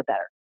better, it'll get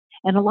better.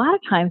 And a lot of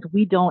times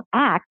we don't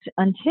act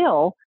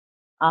until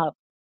it's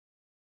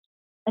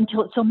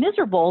so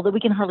miserable that we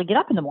can hardly get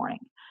up in the morning.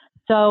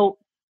 So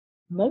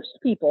most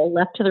people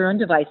left to their own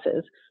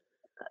devices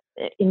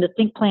in the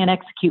think, plan,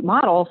 execute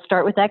model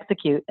start with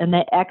execute, and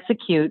they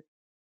execute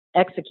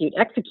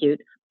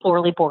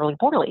poorly, poorly,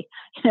 poorly,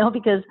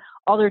 because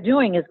all they're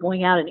doing is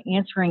going out and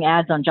answering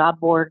ads on job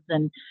boards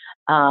and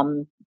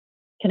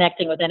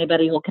connecting with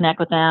anybody who will connect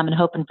with them and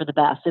hoping for the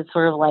best. It's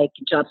sort of like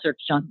job search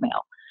junk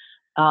mail.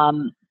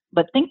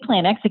 But Think,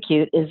 Plan,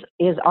 Execute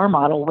is our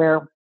model,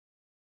 where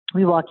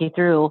we walk you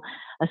through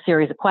a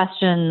series of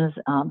questions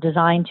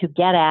designed to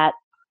get at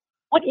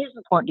what is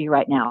important to you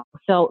right now.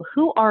 So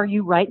who are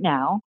you right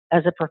now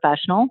as a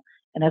professional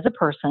and as a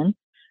person?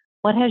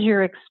 What has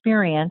your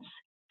experience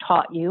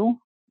taught you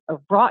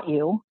or brought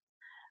you?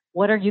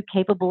 What are you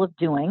capable of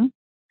doing?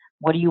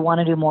 What do you want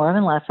to do more of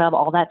and less of?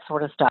 All that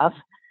sort of stuff,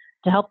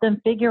 to help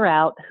them figure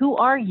out who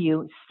are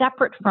you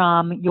separate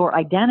from your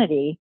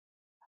identity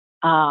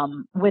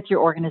with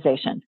your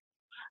organization.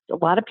 A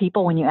lot of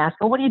people, when you ask,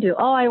 "Oh, what do you do?"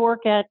 "Oh, I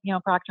work at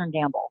Procter &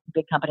 Gamble,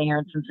 big company here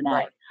in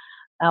Cincinnati."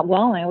 Right.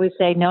 Well, I always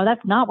say, no,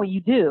 that's not what you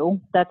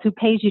do. That's who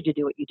pays you to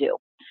do what you do.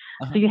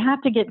 So you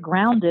have to get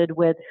grounded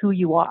with who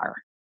you are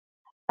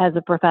as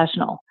a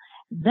professional.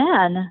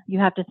 Then you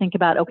have to think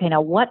about, okay,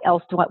 now what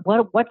else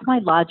what's my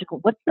logical,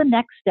 what's the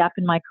next step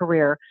in my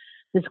career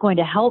that's going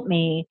to help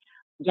me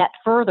get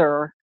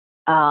further,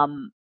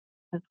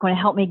 that's going to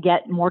help me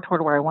get more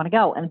toward where I want to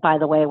go. And by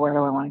the way, where do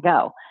I want to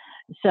go?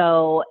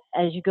 So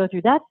as you go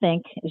through that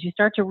as you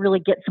start to really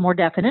get some more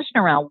definition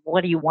around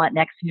what do you want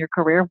next in your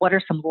career, what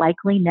are some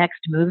likely next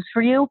moves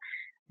for you,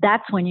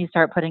 that's when you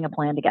start putting a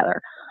plan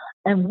together.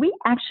 And we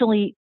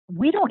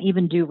don't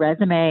even do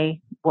resume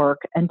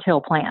work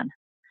until plan,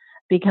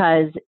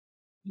 because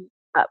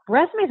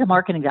resume is a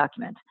marketing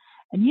document,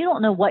 and you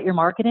don't know what you're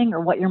marketing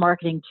or what you're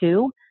marketing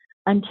to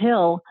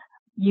until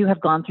you have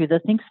gone through the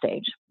think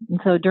stage. And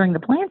so during the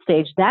plan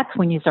stage, that's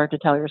when you start to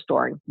tell your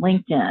story.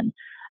 LinkedIn,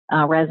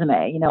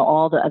 resume,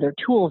 all the other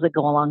tools that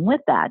go along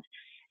with that,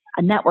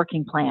 a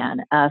networking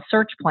plan, a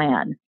search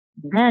plan,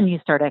 then you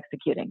start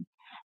executing.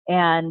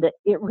 And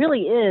it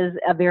really is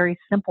a very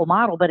simple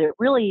model, but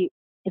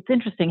it's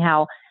interesting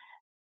how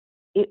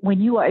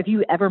if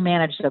you ever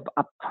managed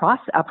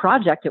a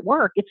project at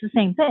work, it's the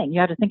same thing. You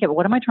have to think of,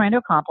 what am I trying to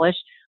accomplish?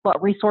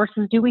 What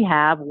resources do we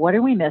have? What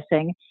are we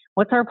missing?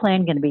 What's our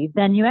plan going to be?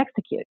 Then you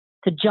execute.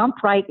 To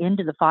jump right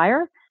into the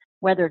fire,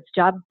 whether it's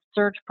job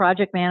search,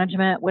 project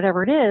management,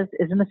 whatever it is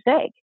a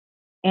mistake.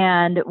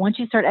 And once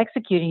you start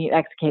executing, you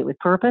execute with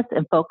purpose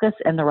and focus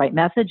and the right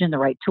message and the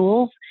right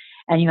tools,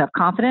 and you have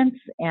confidence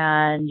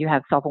and you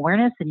have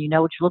self-awareness and you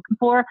know what you're looking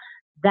for.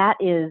 That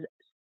is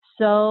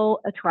so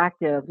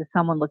attractive to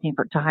someone looking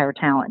to hire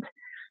talent,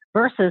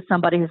 versus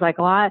somebody who's like,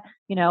 I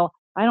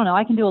don't know,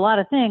 I can do a lot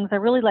of things. I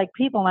really like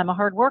people and I'm a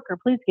hard worker.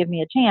 Please give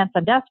me a chance.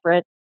 I'm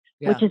desperate,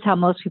 which is how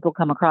most people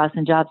come across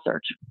in job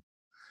search.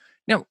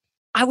 Now,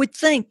 I would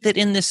think that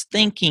in this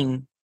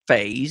thinking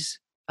phase,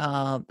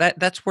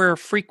 that's where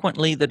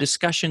frequently the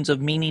discussions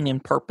of meaning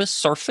and purpose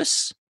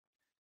surface.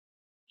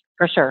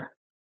 For sure.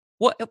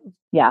 What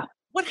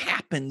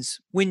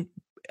happens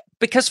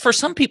because for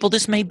some people,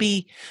 this may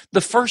be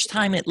the first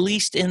time, at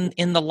least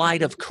in the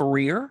light of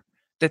career,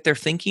 that they're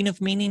thinking of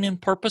meaning and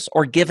purpose,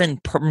 or given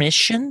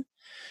permission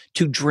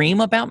to dream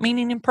about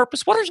meaning and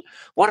purpose. What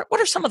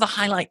are some of the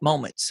highlight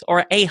moments,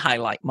 or a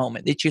highlight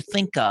moment that you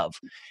think of,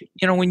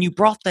 when you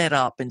brought that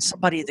up, and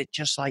somebody that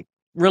just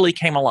really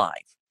came alive?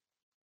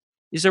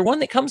 Is there one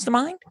that comes to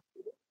mind?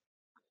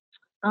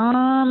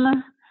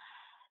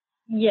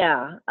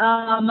 Yeah.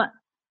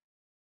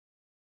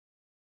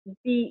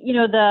 This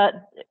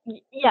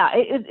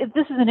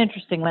is an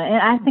interesting one, and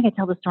I think I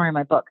tell the story in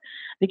my book,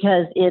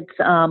 because it's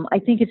I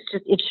think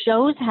it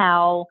shows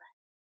how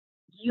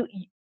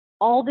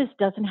all this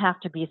doesn't have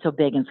to be so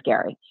big and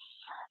scary.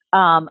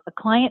 A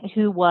client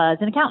who was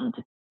an accountant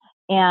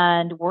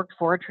and worked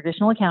for a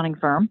traditional accounting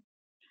firm,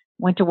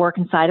 went to work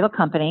inside of a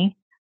company,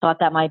 thought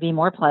that might be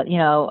more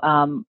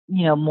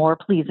more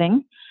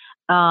pleasing,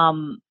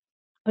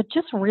 but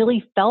just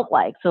really felt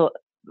like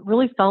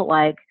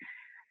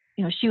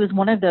she was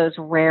one of those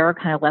rare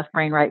kind of left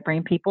brain, right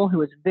brain people who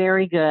was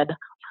very good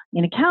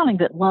in accounting,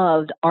 but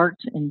loved art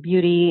and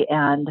beauty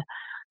and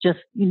just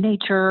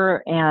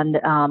nature, and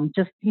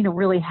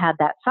really had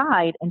that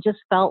side, and just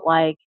felt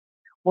like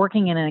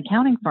working in an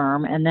accounting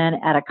firm and then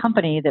at a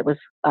company that was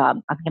I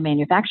think a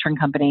manufacturing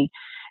company.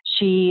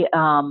 She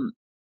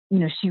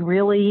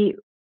really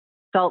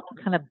felt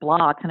kind of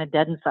blah, kind of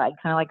dead inside,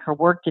 kind of like her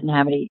work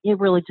it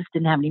really just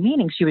didn't have any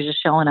meaning. She was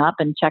just showing up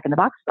and checking the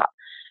boxes off.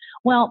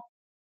 Well,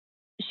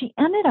 she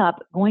ended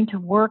up going to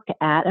work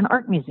at an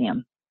art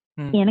museum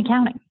in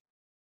accounting.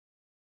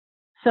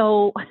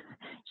 So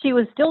she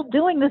was still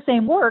doing the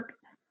same work,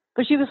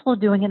 but she was still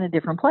doing it in a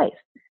different place.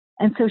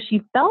 And so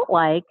she felt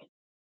like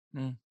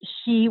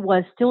she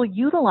was still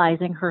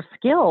utilizing her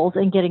skills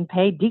and getting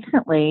paid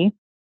decently,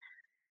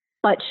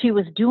 but she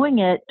was doing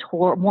it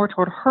more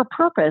toward her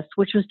purpose,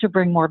 which was to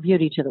bring more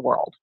beauty to the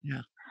world.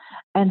 Yeah.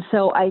 And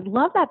so I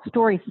love that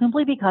story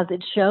simply because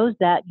it shows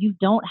that you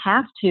don't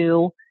have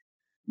to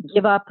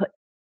give up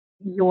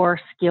your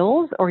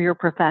skills or your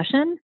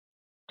profession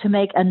to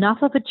make enough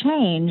of a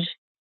change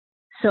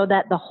so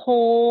that the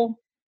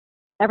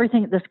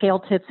scale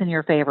tips in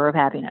your favor of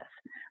happiness.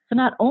 So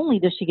not only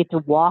does she get to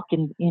walk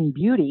in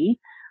beauty,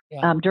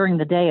 during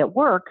the day at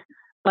work,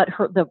 but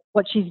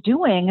what she's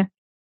doing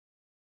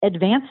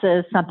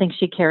advances something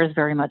she cares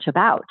very much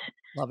about.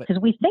 Love it.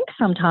 Because we think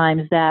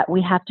sometimes that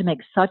we have to make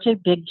such a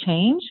big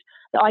change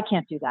that, oh, I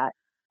can't do that.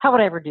 How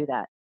would I ever do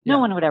that? No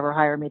one would ever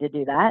hire me to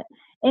do that.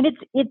 And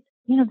it's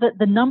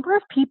the number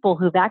of people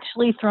who've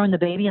actually thrown the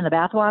baby in the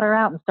bathwater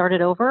out and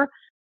started over,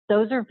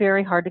 those are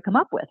very hard to come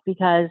up with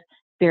because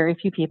very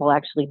few people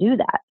actually do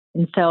that.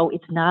 And so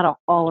it's not an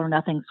all or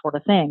nothing sort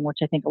of thing, which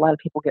I think a lot of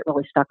people get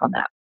really stuck on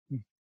that.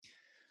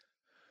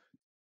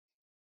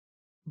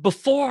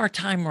 Before our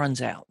time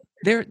runs out,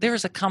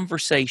 there's a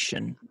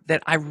conversation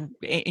that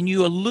and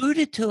you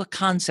alluded to a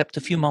concept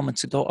a few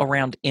moments ago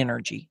around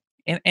energy.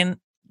 And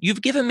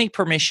you've given me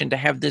permission to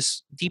have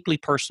this deeply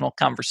personal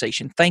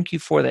conversation. Thank you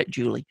for that,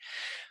 Julie.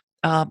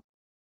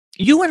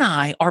 You and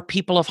I are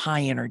people of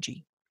high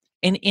energy.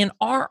 And in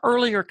our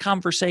earlier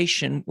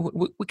conversation,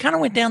 we kind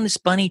of went down this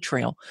bunny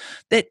trail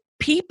that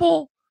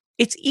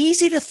it's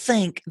easy to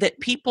think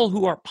that people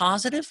who are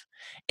positive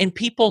and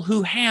people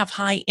who have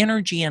high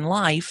energy in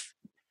life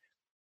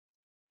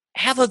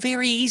have a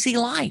very easy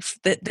life,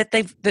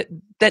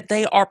 that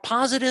they are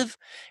positive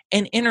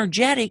and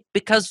energetic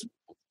because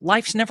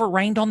life's never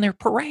rained on their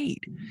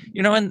parade,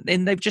 and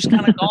they've just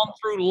kind of gone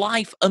through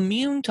life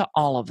immune to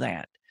all of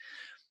that.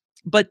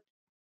 But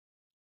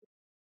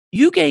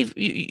you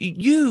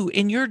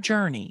in your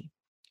journey,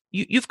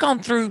 you've gone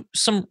through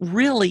some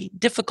really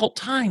difficult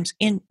times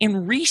in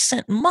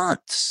recent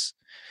months.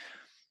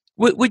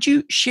 Would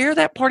you share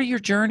that part of your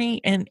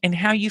journey and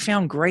how you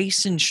found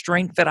grace and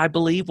strength that I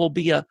believe will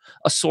be a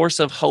source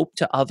of hope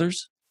to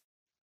others?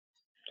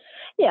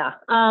 Yeah.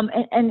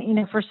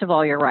 And first of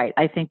all, you're right.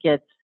 I think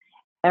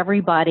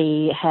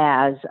everybody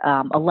has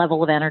a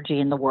level of energy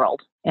in the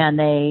world, and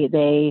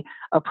they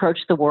approach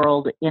the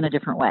world in a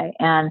different way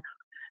and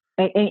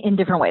in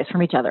different ways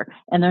from each other.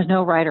 And there's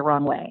no right or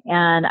wrong way.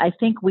 And I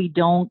think we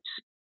don't.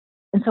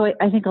 And so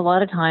I think a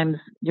lot of times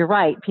you're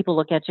right. People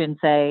look at you and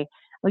say,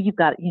 well, you've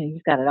got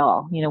it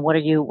all. What do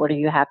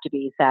you have to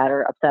be sad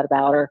or upset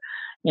about? Or,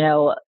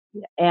 but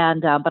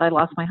I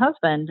lost my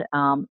husband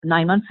 9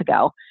 months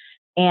ago,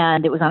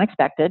 and it was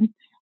unexpected.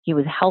 He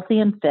was healthy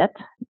and fit,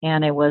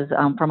 and it was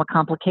from a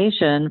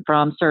complication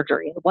from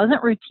surgery. It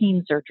wasn't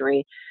routine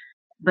surgery,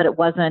 but it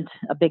wasn't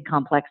a big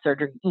complex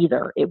surgery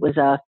either. It was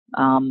a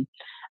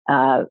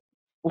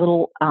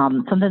little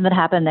something that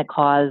happened that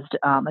caused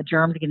a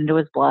germ to get into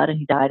his blood, and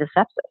he died of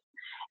sepsis.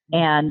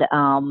 And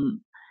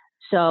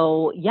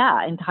so,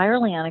 yeah,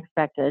 entirely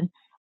unexpected.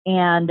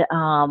 And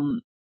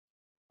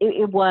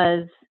it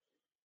was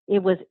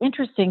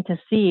interesting to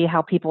see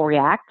how people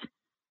react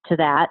to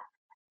that.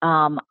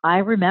 I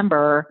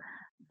remember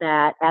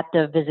that at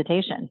the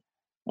visitation,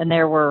 and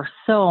there were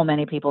so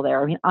many people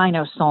there. I mean, I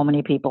know so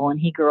many people, and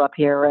he grew up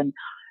here, and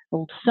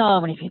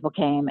so many people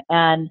came.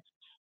 And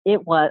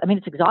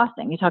it's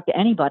exhausting. You talk to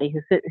anybody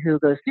who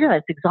goes through that,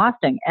 it's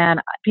exhausting.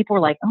 And people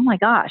were like, oh my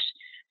gosh,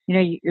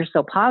 you're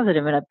so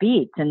positive and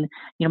upbeat. And,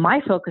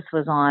 my focus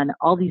was on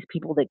all these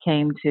people that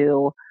came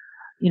to,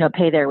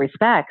 pay their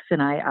respects.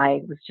 And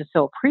I was just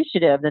so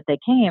appreciative that they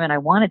came, and I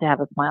wanted to have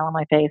a smile on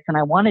my face, and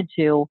I wanted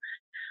to,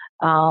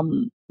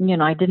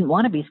 I didn't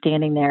want to be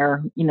standing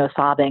there,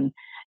 sobbing.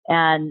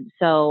 And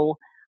so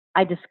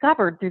I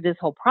discovered through this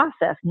whole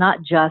process, not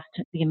just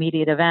the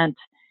immediate event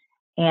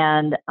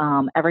and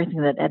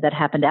everything that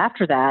happened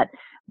after that,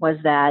 was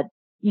that,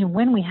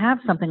 when we have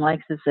something like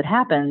this that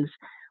happens,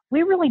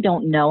 we really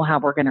don't know how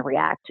we're going to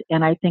react.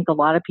 And I think a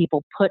lot of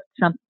people put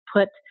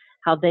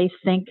how they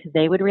think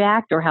they would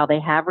react or how they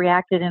have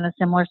reacted in a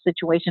similar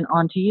situation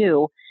onto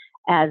you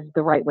as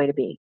the right way to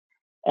be.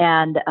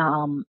 And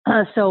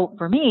so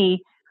for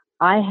me,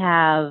 I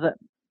have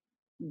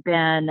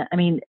been,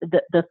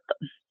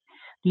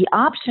 the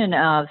option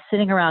of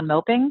sitting around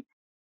moping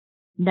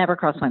never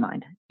crossed my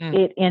mind.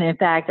 And in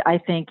fact, I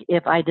think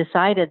if I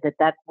decided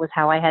that was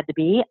how I had to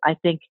be, I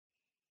think,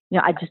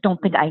 I just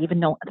don't think I even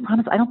know, I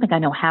promise, I don't think I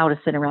know how to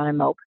sit around and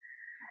mope.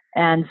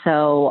 And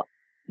so,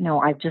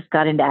 I've just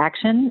got into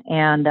action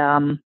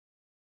and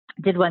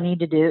did what I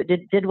needed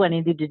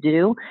to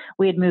do.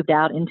 We had moved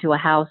out into a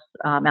house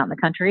out in the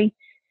country.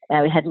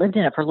 We had lived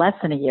in it for less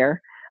than a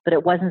year, but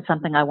it wasn't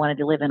something I wanted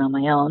to live in on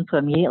my own. So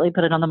immediately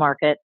put it on the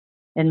market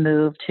and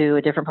moved to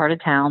a different part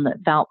of town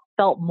that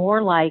felt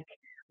more like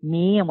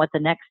me and what the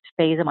next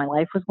phase of my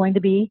life was going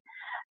to be.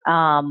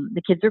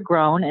 The kids are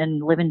grown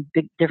and live in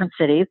big different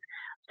cities.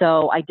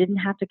 So I didn't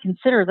have to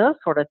consider those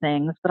sort of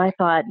things. But I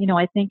thought,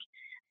 I think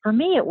for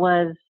me,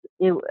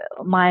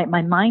 my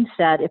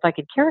mindset, if I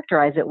could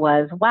characterize it,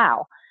 was,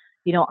 wow,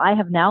 I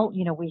have now,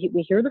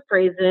 we hear the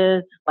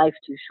phrases, life's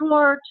too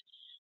short,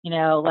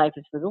 life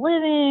is for the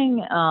living,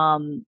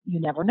 you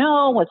never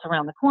know what's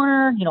around the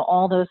corner,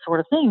 all those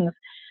sort of things.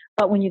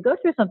 But when you go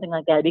through something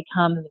like that, it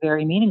becomes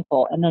very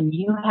meaningful. And then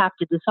you have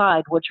to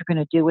decide what you're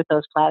going to do with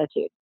those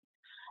platitudes.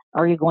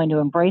 Are you going to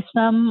embrace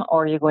them,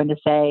 or are you going to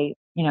say,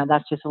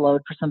 that's just a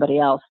load for somebody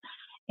else?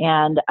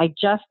 And I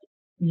just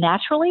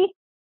naturally,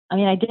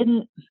 I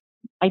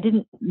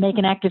didn't make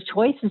an active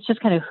choice. It's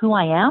just kind of who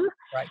I am.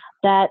 Right.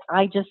 That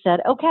I just said,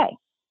 okay,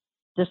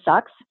 this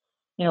sucks.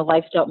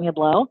 Life's dealt me a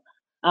blow.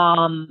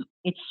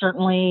 It's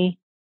certainly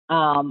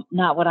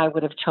not what I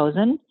would have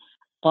chosen,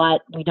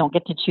 but we don't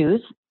get to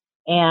choose.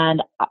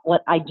 And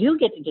what I do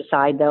get to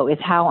decide, though, is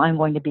how I'm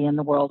going to be in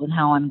the world and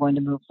how I'm going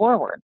to move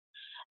forward.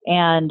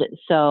 And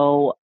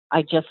so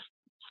I just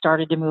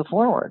started to move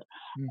forward.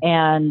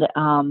 And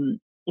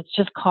it's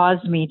just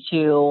caused me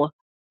to,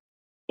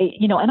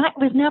 and I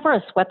was never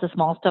a sweat the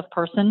small stuff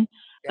person,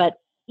 but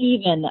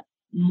even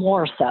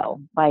more so,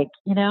 like,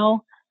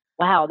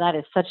 wow, that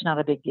is such not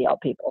a big deal,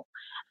 people.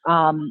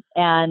 And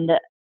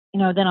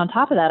then on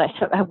top of that,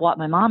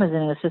 my mom is in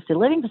an assisted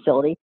living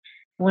facility.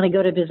 When I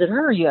go to visit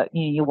her,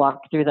 you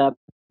walk through the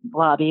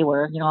lobby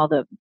where, all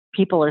the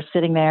people are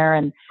sitting there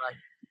and,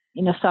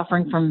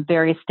 suffering from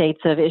various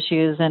states of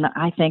issues. And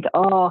I think,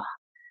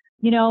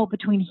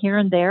 between here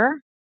and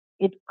there,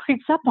 it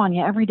creeps up on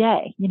you every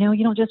day. You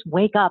don't just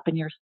wake up and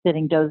you're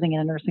sitting dozing in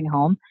a nursing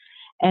home.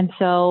 And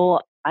so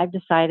I've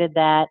decided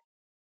that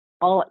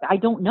I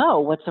don't know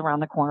what's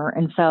around the corner.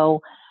 And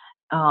so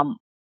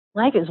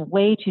life is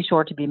way too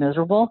short to be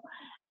miserable.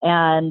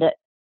 And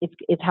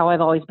it's how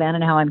I've always been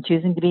and how I'm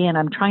choosing to be. And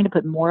I'm trying to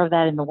put more of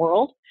that in the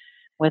world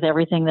with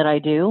everything that I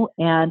do.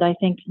 And I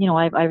think,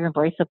 I've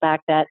embraced the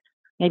fact that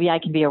maybe I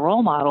can be a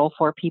role model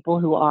for people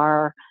who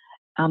are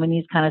in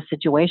these kind of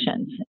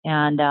situations.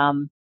 And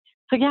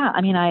so, yeah,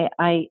 I mean,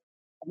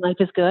 life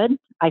is good.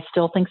 I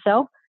still think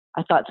so.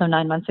 I thought so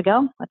 9 months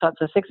ago. I thought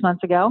so 6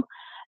 months ago.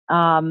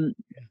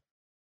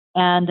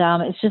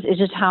 It's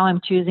just how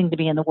I'm choosing to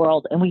be in the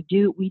world. And we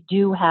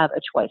do have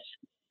a choice.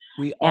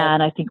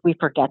 And I think we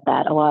forget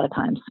that a lot of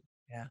times.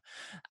 Yeah.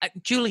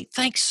 Julie,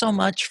 thanks so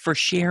much for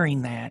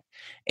sharing that.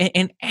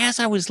 And as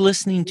I was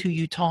listening to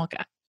you talk,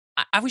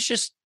 I was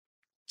just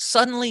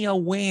suddenly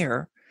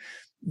aware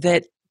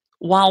that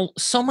while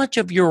so much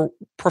of your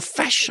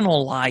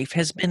professional life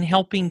has been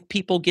helping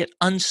people get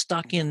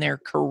unstuck in their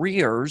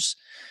careers,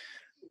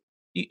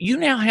 you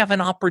now have an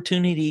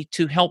opportunity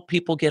to help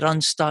people get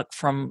unstuck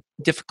from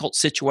difficult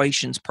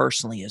situations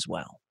personally as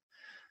well.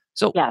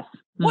 So yes.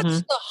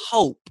 What's the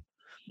hope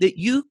that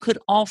you could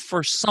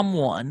offer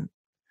someone,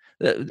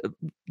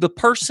 the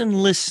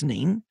person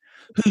listening,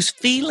 who's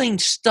feeling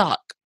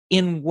stuck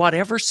in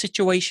whatever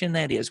situation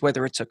that is,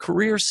 whether it's a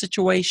career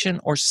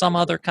situation or some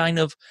other kind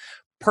of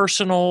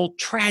personal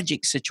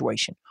tragic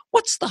situation?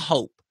 What's the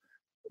hope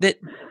that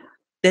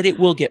it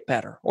will get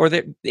better or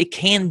that it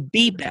can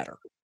be better?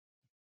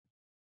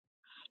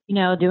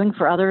 Doing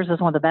for others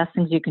is one of the best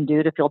things you can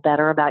do to feel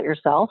better about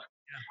yourself.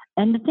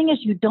 Yeah. And the thing is,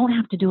 you don't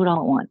have to do it all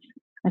at once.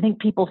 I think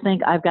people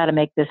think I've got to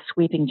make this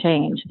sweeping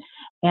change.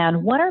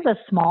 And what are the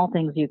small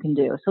things you can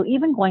do? So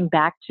even going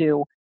back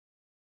to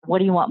what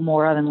do you want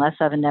more of and less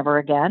of and never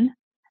again?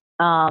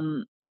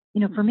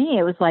 For me,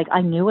 it was like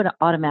I knew it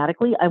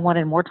automatically. I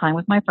wanted more time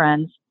with my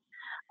friends.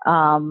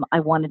 I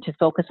wanted to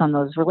focus on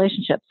those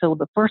relationships. So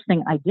the first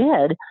thing I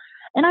did,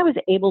 and I was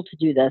able to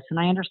do this, and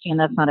I understand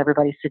that's not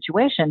everybody's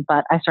situation,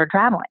 but I started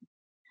traveling.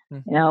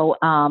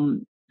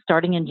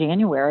 Starting in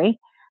January,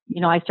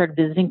 I started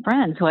visiting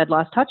friends who I'd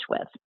lost touch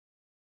with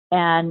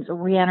and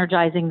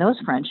re-energizing those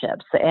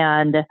friendships.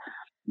 And,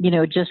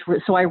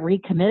 so I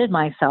recommitted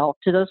myself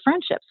to those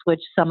friendships, which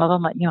some of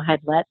them,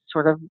 had let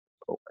sort of,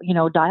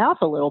 die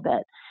off a little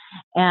bit.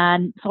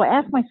 And so I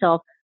asked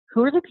myself,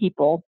 who are the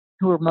people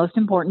who are most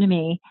important to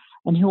me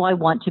and who I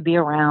want to be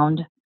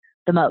around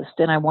the most?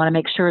 And I want to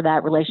make sure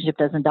that relationship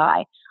doesn't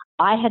die.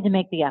 I had to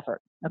make the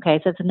effort. Okay.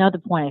 So that's another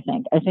point,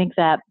 I think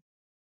that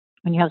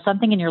when you have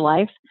something in your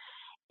life,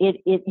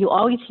 you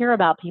always hear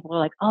about people who are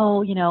like,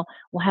 oh,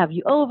 we'll have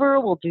you over,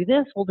 we'll do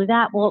this, we'll do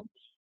that. Well,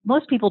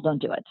 most people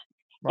don't do it.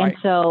 Right. And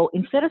so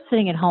instead of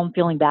sitting at home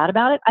feeling bad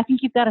about it, I think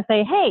you've got to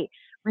say, hey,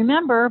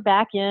 remember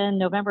back in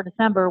November,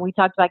 December, we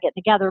talked about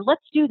getting together.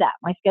 Let's do that.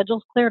 My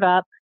schedule's cleared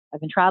up. I've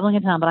been traveling a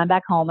ton, but I'm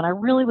back home and I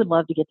really would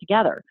love to get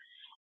together.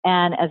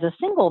 And as a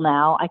single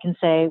now, I can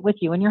say with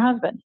you and your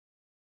husband,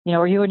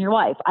 or you and your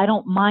wife, I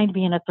don't mind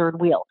being a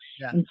third wheel.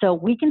 Yeah. And so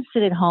we can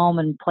sit at home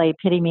and play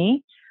pity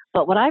me.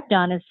 But what I've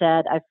done is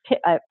said,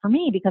 for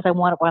me, because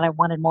what I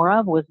wanted more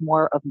of was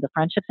more of the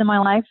friendships in my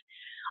life.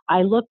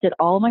 I looked at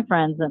all of my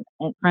friends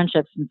and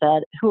friendships and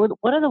said,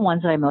 what are the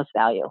ones that I most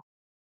value?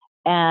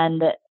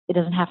 And it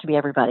doesn't have to be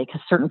everybody,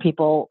 because certain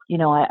people,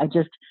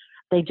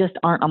 they just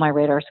aren't on my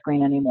radar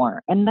screen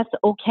anymore. And that's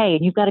okay.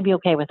 And you've got to be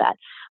okay with that.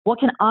 What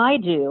can I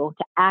do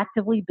to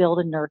actively build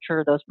and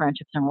nurture those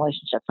friendships and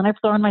relationships? And I've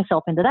thrown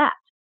myself into that.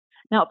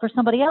 Now, for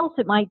somebody else,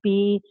 it might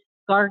be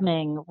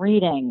gardening,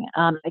 reading,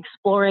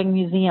 exploring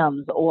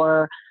museums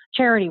or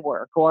charity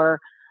work or,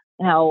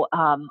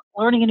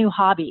 learning a new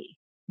hobby.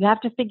 You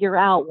have to figure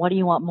out what do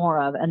you want more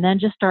of, and then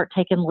just start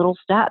taking little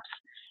steps.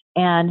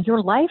 And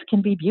your life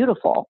can be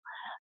beautiful.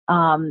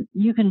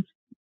 You can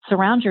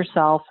surround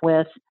yourself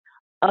with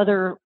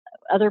other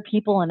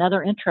people and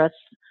other interests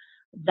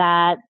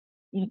that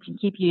can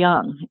keep you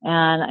young.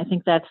 And I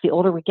think that's the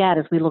older we get,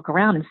 as we look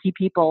around and see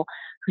people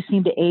who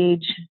seem to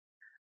age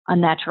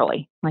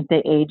unnaturally, like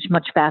they age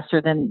much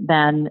faster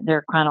than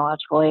their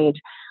chronological age.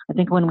 I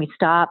think when we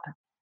stop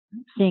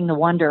seeing the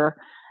wonder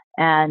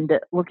and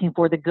looking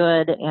for the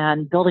good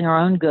and building our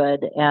own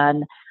good.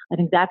 And I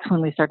think that's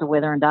when we start to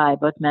wither and die,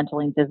 both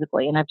mentally and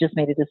physically. And I've just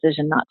made a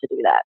decision not to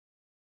do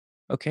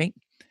that. Okay.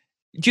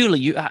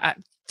 Julie,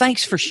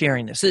 thanks for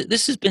sharing this.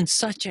 This has been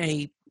such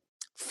a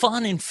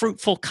fun and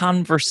fruitful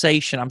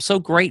conversation. I'm so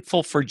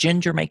grateful for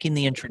Ginger making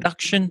the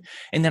introduction,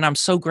 and then I'm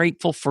so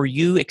grateful for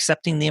you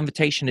accepting the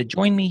invitation to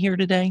join me here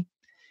today.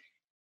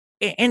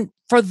 And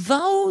for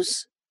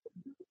those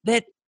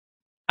that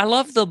I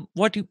love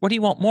what do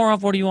you want more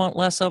of? What do you want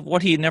less of?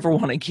 What do you never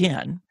want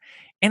again?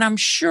 And I'm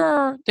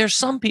sure there's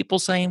some people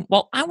saying,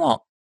 well, I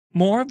want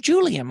more of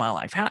Julie in my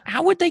life.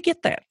 How would they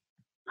get that?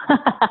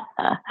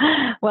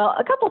 Well,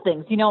 a couple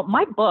things.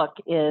 My book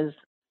is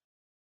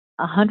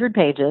 100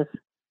 pages.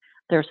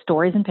 There's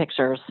stories and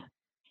pictures.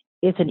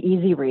 It's an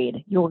easy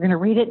read. You're going to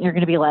read it and you're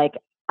going to be like,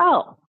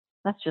 oh,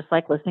 that's just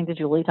like listening to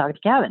Julie talk to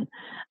Kevin.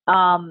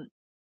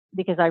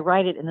 Because I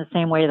write it in the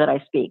same way that I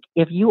speak.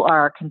 If you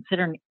are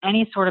considering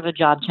any sort of a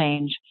job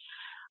change,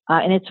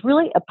 and it's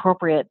really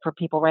appropriate for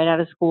people right out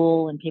of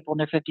school and people in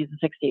their 50s and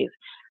 60s,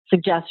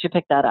 suggest you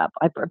pick that up.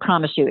 I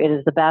promise you, it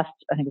is the best.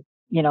 I think,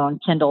 on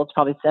Kindle, it's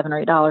probably $7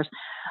 or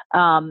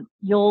 $8.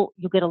 You'll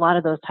get a lot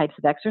of those types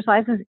of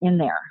exercises in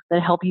there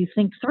that help you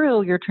think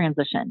through your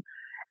transition.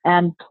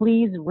 And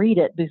please read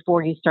it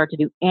before you start to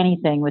do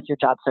anything with your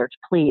job search,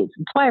 please.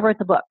 That's why I wrote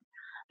the book,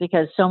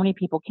 because so many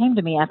people came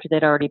to me after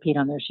they'd already peed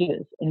on their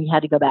shoes, and we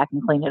had to go back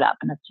and clean it up,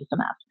 and it's just a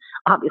mess,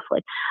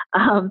 obviously.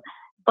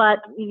 But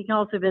you can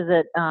also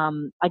visit,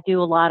 I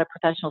do a lot of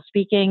professional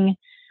speaking,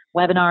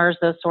 webinars,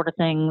 those sort of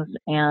things.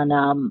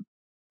 And,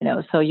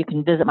 so you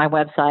can visit my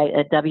website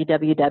at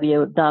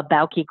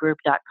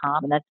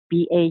www.thebaukegroup.com, and that's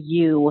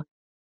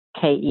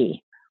BAUKE.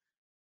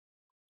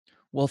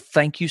 Well,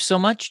 thank you so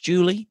much,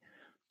 Julie.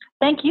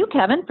 Thank you,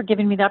 Kevin, for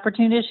giving me the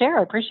opportunity to share.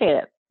 I appreciate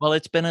it. Well,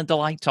 it's been a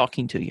delight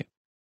talking to you.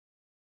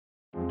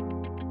 I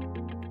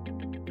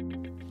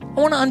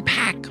want to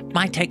unpack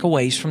my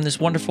takeaways from this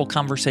wonderful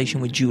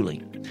conversation with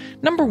Julie.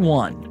 Number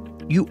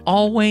one, you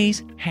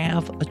always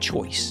have a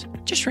choice.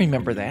 Just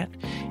remember that.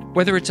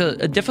 Whether it's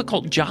a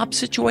difficult job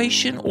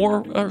situation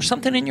or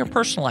something in your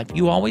personal life,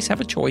 you always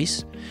have a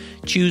choice.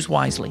 Choose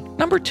wisely.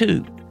 Number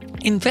two,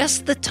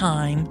 invest the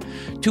time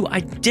to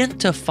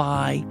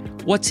identify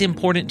what's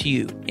important to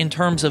you in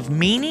terms of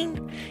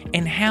meaning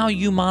and how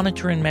you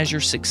monitor and measure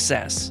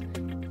success.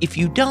 If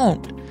you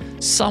don't,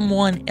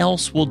 someone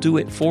else will do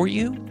it for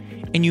you,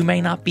 and you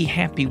may not be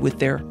happy with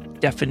their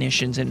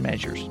definitions and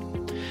measures.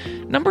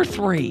 Number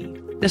three,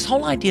 this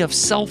whole idea of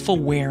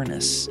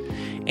self-awareness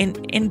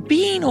and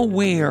being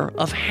aware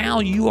of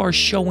how you are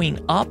showing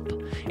up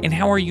and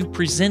how are you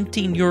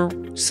presenting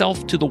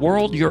yourself to the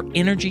world, your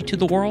energy to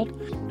the world.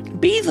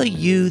 Be the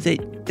you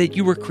that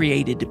you were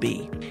created to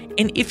be.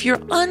 And if you're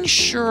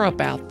unsure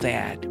about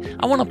that,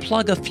 I want to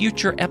plug a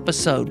future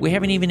episode. We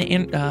haven't even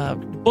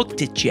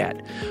booked it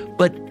yet,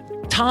 but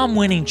Tom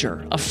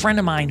Winninger, a friend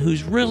of mine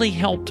who's really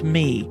helped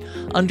me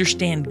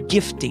understand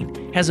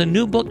gifting, has a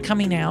new book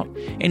coming out,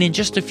 and in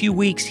just a few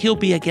weeks, he'll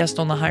be a guest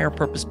on the Higher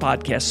Purpose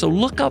podcast. So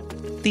look up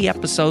the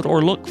episode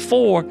or look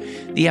for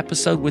the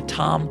episode with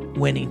Tom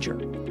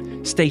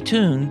Winninger. Stay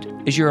tuned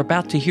as you're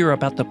about to hear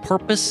about the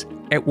Purpose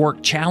at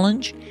Work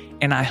Challenge,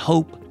 and I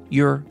hope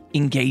you're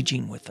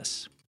engaging with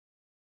us.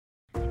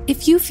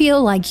 If you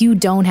feel like you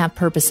don't have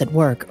purpose at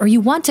work or you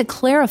want to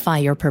clarify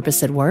your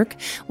purpose at work,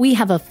 we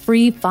have a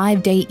free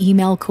 5-day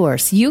email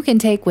course you can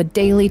take with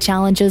daily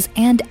challenges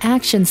and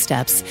action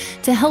steps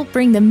to help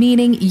bring the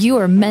meaning you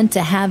are meant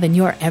to have in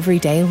your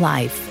everyday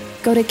life.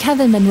 Go to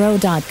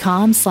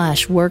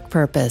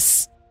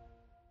kevinmonroe.com/workpurpose.